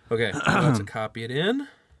 okay, I'm about to copy it in.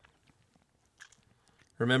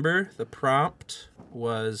 Remember, the prompt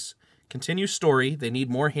was continue story. They need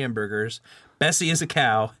more hamburgers. Bessie is a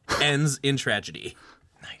cow. Ends in tragedy.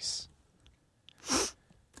 Nice.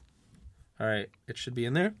 All right, it should be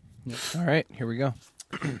in there. All right, here we go.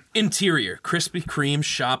 Interior, Krispy Kreme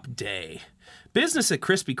shop day. Business at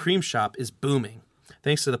Krispy Kreme shop is booming,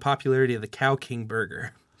 thanks to the popularity of the Cow King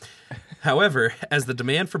burger. However, as the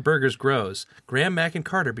demand for burgers grows, Graham, Mac, and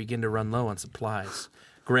Carter begin to run low on supplies.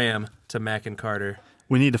 Graham to Mac and Carter.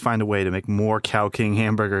 We need to find a way to make more Cow King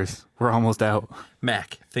hamburgers. We're almost out.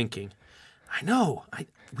 Mac, thinking, I know,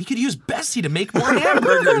 we could use Bessie to make more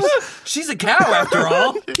hamburgers. She's a cow after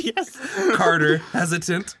all. Yes. Carter,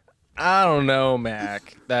 hesitant. I don't know,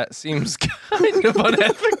 Mac. That seems kind of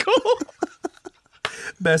unethical.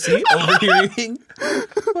 Bessie, overhearing.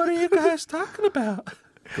 What are you guys talking about?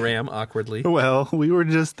 Graham, awkwardly. Well, we were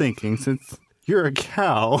just thinking, since you're a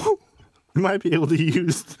cow, we might be able to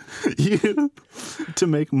use you to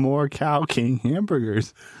make more Cow King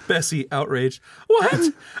hamburgers. Bessie, outraged. What?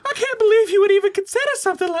 I can't believe you would even consider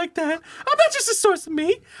something like that. I'm not just a source of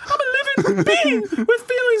meat. I'm a living being with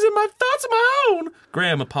feelings and my thoughts of my own.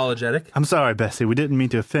 Graham, apologetic. I'm sorry, Bessie. We didn't mean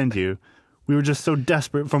to offend you. We were just so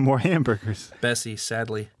desperate for more hamburgers. Bessie,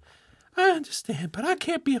 sadly. I understand, but I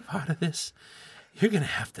can't be a part of this. You're going to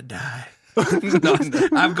have to die.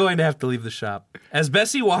 I'm going to have to leave the shop. As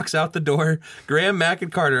Bessie walks out the door, Graham, Mac,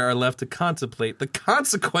 and Carter are left to contemplate the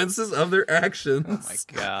consequences of their actions. Oh my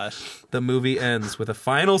gosh. The movie ends with a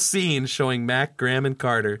final scene showing Mac, Graham, and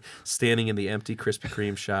Carter standing in the empty Krispy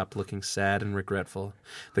Kreme shop looking sad and regretful.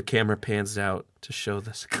 The camera pans out to show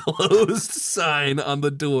this closed sign on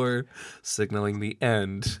the door, signaling the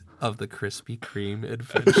end of the Krispy Kreme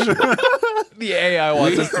adventure. The AI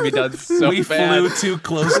wants us to be done so We bad. flew too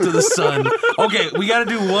close to the sun. Okay, we got to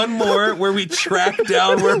do one more where we track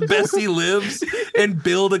down where Bessie lives and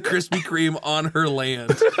build a Krispy Kreme on her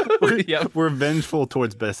land. Yep. We're vengeful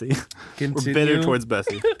towards Bessie. We're bitter towards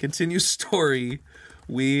Bessie. Continue story.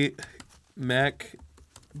 We Mac,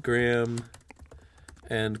 Graham,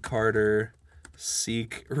 and Carter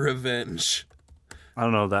seek revenge. I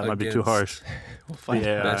don't know. That might be too Against- harsh. We'll find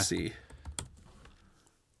Yeah. Bessie.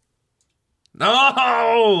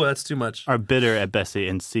 No, that's too much. Are bitter at Bessie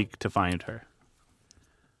and seek to find her.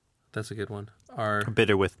 That's a good one. Are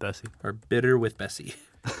Bitter with Bessie. bitter with Bessie.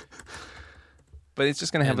 But it's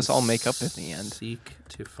just going to have And us all make up at the end. Seek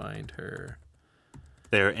to find her.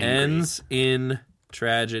 They're angry. Ends in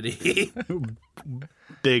tragedy.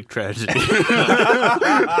 Big tragedy.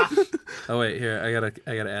 Oh wait, here I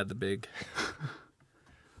gotta add the big.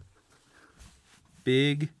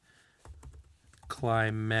 Big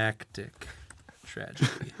climactic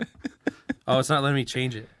tragedy. Oh, it's not letting me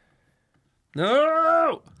change it.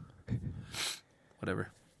 No. Whatever.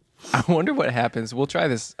 I wonder what happens. We'll try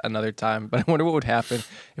this another time, but I wonder what would happen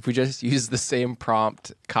if we just use the same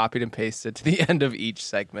prompt, copied and pasted to the end of each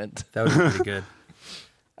segment. That would be pretty good.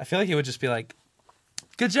 I feel like it would just be like,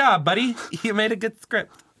 "Good job, buddy. You made a good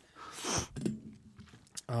script."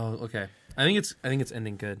 Oh, okay. I think it's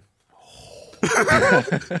ending good.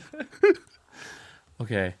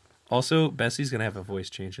 Okay. Also, Bessie's gonna have a voice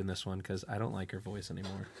change in this one because I don't like her voice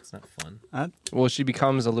anymore. It's not fun. Well, she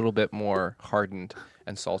becomes a little bit more hardened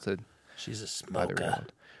and salted She's a by the smoker.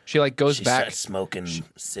 round. She like goes She back. starts smoking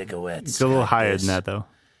cigarettes. It's a little like higher this. than that, though.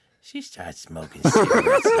 She starts smoking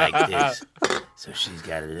cigarettes like this. So she's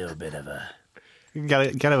got a little bit of a... You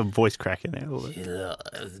gotta have a voice crack in there a little bit. She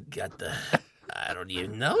got the... I don't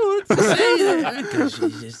even know what to say there. Because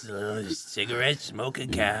she's just a little cigarette smoking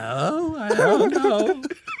cow. I don't know.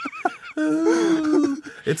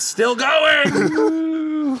 It's still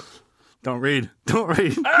going. Don't read. Don't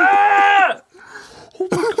read. I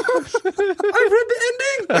read the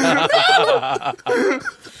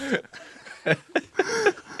ending.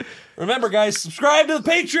 Remember, guys, subscribe to the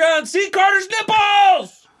Patreon. See Carter's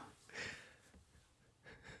nipples.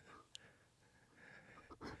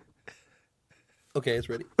 Okay, it's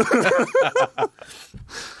ready.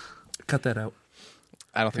 Cut that out.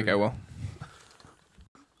 I don't think I will.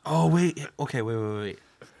 Oh wait. Okay. Wait.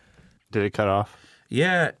 Did it cut off?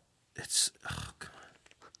 Yeah, it's. Oh, come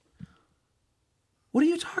on. What are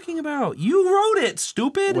you talking about? You wrote it,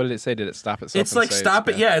 stupid. What did it say? Did it stop itself? It's and like say stop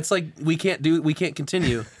it. good? Yeah, it's like we can't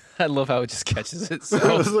continue. I love how it just catches I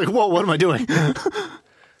itself. was like, what am I doing?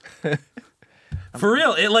 For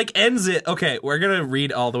real, it like ends it. Okay, we're gonna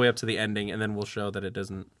read all the way up to the ending, and then we'll show that it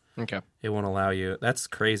doesn't. Okay. It won't allow you. That's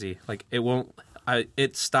crazy. Like it won't.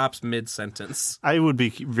 It stops mid sentence. I would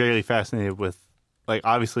be really fascinated with, like,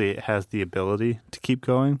 obviously it has the ability to keep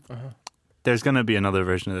going. There's going to be another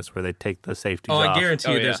version of this where they take the safeties Oh, off. I guarantee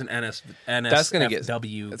Oh, you, yeah. there's an NSFW. That's gonna get-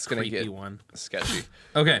 That's gonna creepy get- one. Sketchy.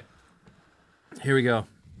 Okay, here we go.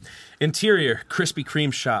 Interior Krispy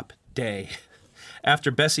Kreme shop day.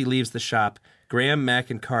 After Bessie leaves the shop, Graham, Mac,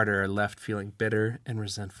 and Carter are left feeling bitter and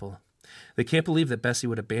resentful. They can't believe that Bessie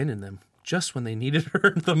would abandon them just when they needed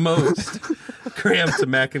her the most. Graham to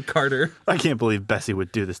Mac and Carter. I can't believe Bessie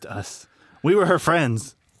would do this to us. We were her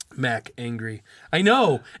friends. Mac angry. I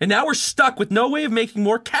know, and now we're stuck with no way of making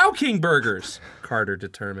more Cow King burgers. Carter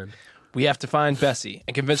determined. We have to find Bessie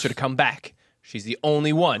and convince her to come back. She's the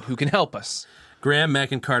only one who can help us. Graham,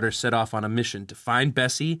 Mac, and Carter set off on a mission to find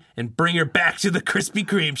Bessie and bring her back to the Krispy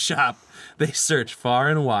Kreme shop. They search far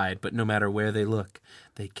and wide, but no matter where they look,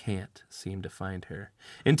 they can't seem to find her.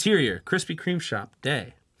 Interior, Krispy Kreme shop,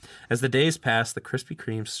 day. As the days pass, the Krispy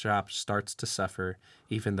Kreme shop starts to suffer,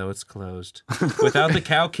 even though it's closed. Without the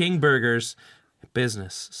Cow King burgers,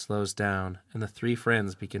 business slows down, and the three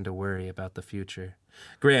friends begin to worry about the future.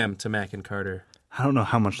 Graham to Mac and Carter. I don't know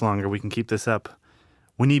how much longer we can keep this up.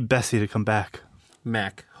 We need Bessie to come back.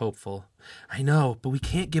 Mac, hopeful. I know, but we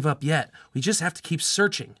can't give up yet. We just have to keep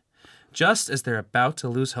searching. Just as they're about to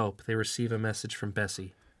lose hope, they receive a message from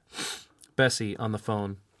Bessie. Bessie on the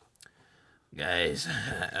phone. Guys,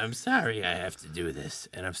 I'm sorry I have to do this,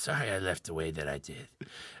 and I'm sorry I left the way that I did.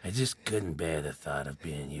 I just couldn't bear the thought of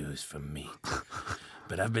being used for meat.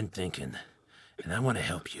 But I've been thinking, and I want to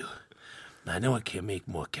help you. I know I can't make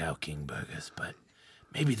more Cow King burgers, but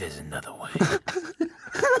maybe there's another way.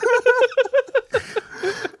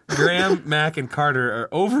 Graham, Mac, and Carter are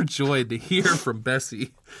overjoyed to hear from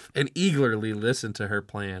Bessie and eagerly listen to her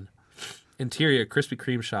plan. Interior Krispy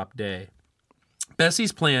Kreme shop day.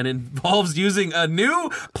 Bessie's plan involves using a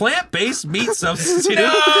new plant-based meat substitute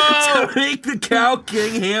to make the Cow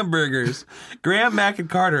King hamburgers. Graham, Mac, and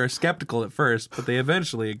Carter are skeptical at first, but they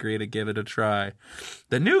eventually agree to give it a try.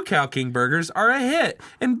 The new Cow King burgers are a hit,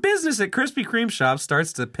 and business at Krispy Kreme shop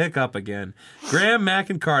starts to pick up again. Graham, Mac,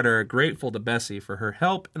 and Carter are grateful to Bessie for her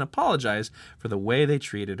help and apologize for the way they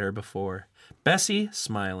treated her before. Bessie,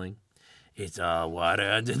 smiling. It's all water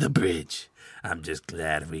under the bridge. I'm just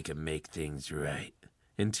glad we can make things right.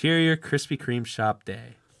 Interior Krispy Kreme shop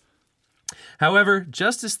day. However,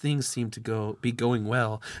 just as things seem to be going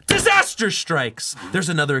well, disaster strikes! There's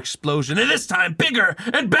another explosion, and this time bigger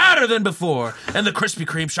and badder than before. And the Krispy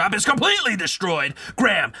Kreme shop is completely destroyed.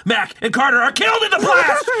 Graham, Mac, and Carter are killed in the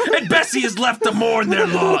blast, and Bessie is left to mourn their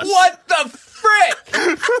loss. What the frick?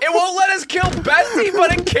 It won't let us kill Bessie,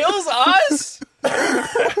 but it kills us?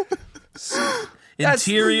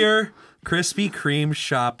 Interior Krispy Kreme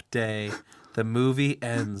shop day. The movie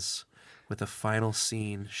ends with a final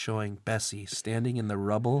scene showing Bessie standing in the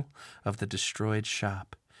rubble of the destroyed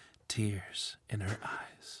shop, tears in her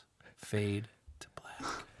eyes fade to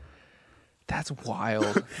black. That's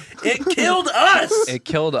wild. It killed us! It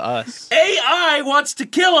killed us. AI wants to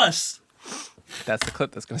kill us! That's the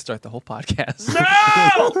clip that's going to start the whole podcast.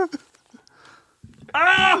 No!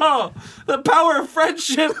 Oh! The power of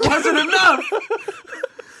friendship wasn't enough!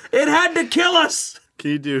 It had to kill us!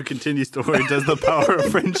 Can you do a continued story? Does the power of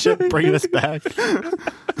friendship bring us back?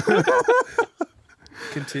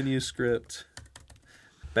 Continue script.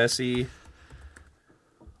 Bessie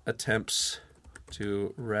attempts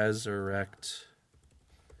to resurrect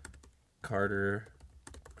Carter,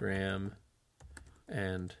 Graham,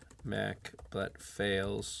 and Mac, but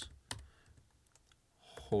fails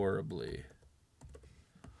horribly.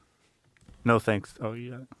 No thanks. Oh,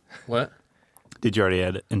 yeah. What? Did you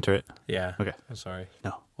already enter it? Yeah. Okay. I'm sorry.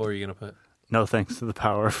 No. What were you going to put? No thanks to the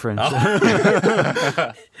power of friendship.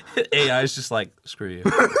 AI is just like, screw you.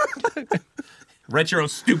 Write your own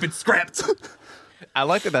stupid script. I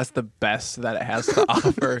like that that's the best that it has to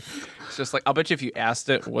offer. It's just like, I'll bet you if you asked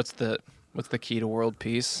it, what's the key to world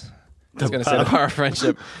peace? It's going to say the power of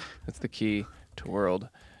friendship. That's the key to world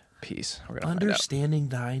peace. We're gonna Understanding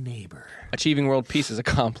thy neighbor. Achieving world peace is a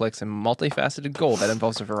complex and multifaceted goal that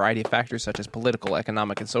involves a variety of factors such as political,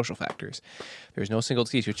 economic, and social factors. There is no single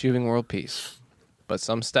key to achieving world peace, but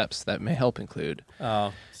some steps that may help include.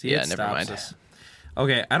 Oh, see, Yeah, it never stops mind. us.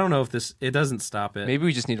 Okay, I don't know if it doesn't stop it. Maybe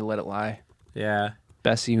we just need to let it lie. Yeah.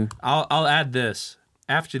 Bessie. I'll add this.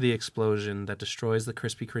 After the explosion that destroys the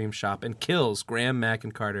Krispy Kreme shop and kills Graham, Mac,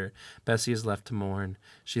 and Carter, Bessie is left to mourn.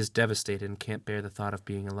 She is devastated and can't bear the thought of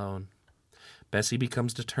being alone. Bessie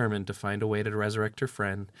becomes determined to find a way to resurrect her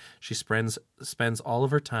friend. She spends all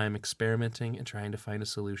of her time experimenting and trying to find a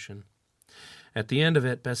solution. At the end of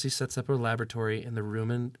it, Bessie sets up her laboratory in the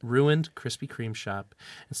ruined Krispy Kreme shop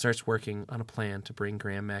and starts working on a plan to bring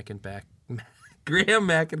Graham, Mac, and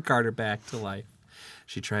Carter back to life.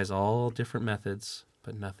 She tries all different methods,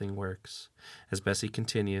 but nothing works. As Bessie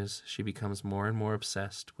continues, she becomes more and more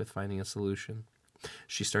obsessed with finding a solution.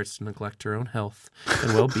 She starts to neglect her own health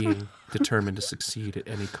and well-being, determined to succeed at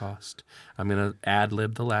any cost. I'm going to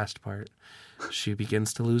ad-lib the last part. She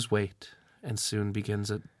begins to lose weight and soon becomes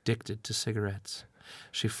addicted to cigarettes.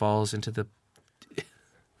 She falls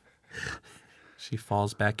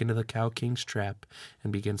back into the Cow King's trap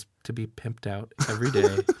and begins to be pimped out every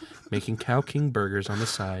day, making Cow King burgers on the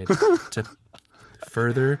side to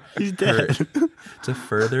further her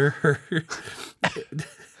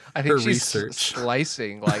I think her she's research.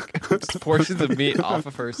 slicing like portions of meat off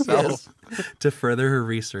of herself. to further her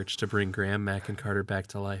research to bring Graham, Mac, and Carter back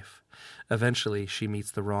to life. Eventually, she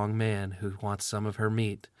meets the wrong man who wants some of her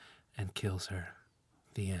meat and kills her.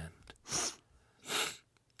 The end.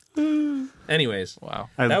 Anyways, Wow.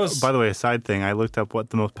 That was- By the way, a side thing. I looked up what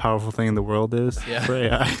the most powerful thing in the world is Yeah. for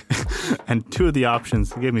AI, and two of the options.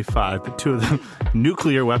 They gave me 5, but 2 of them: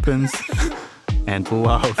 nuclear weapons and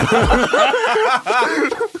love.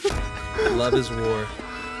 love is war.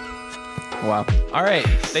 Wow. All right.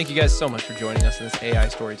 Thank you guys so much for joining us in this AI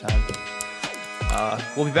story time.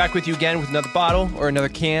 We'll be back with you again with another bottle or another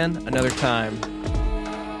can, another time.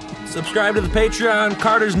 Subscribe to the Patreon,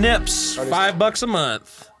 Carter's Nips, $5 a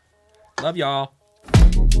month. Love y'all.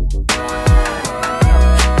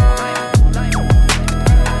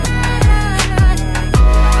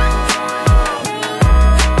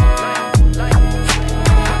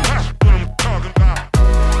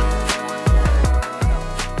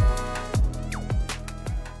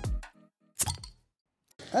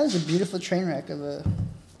 That was a beautiful train wreck of a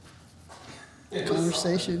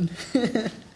conversation.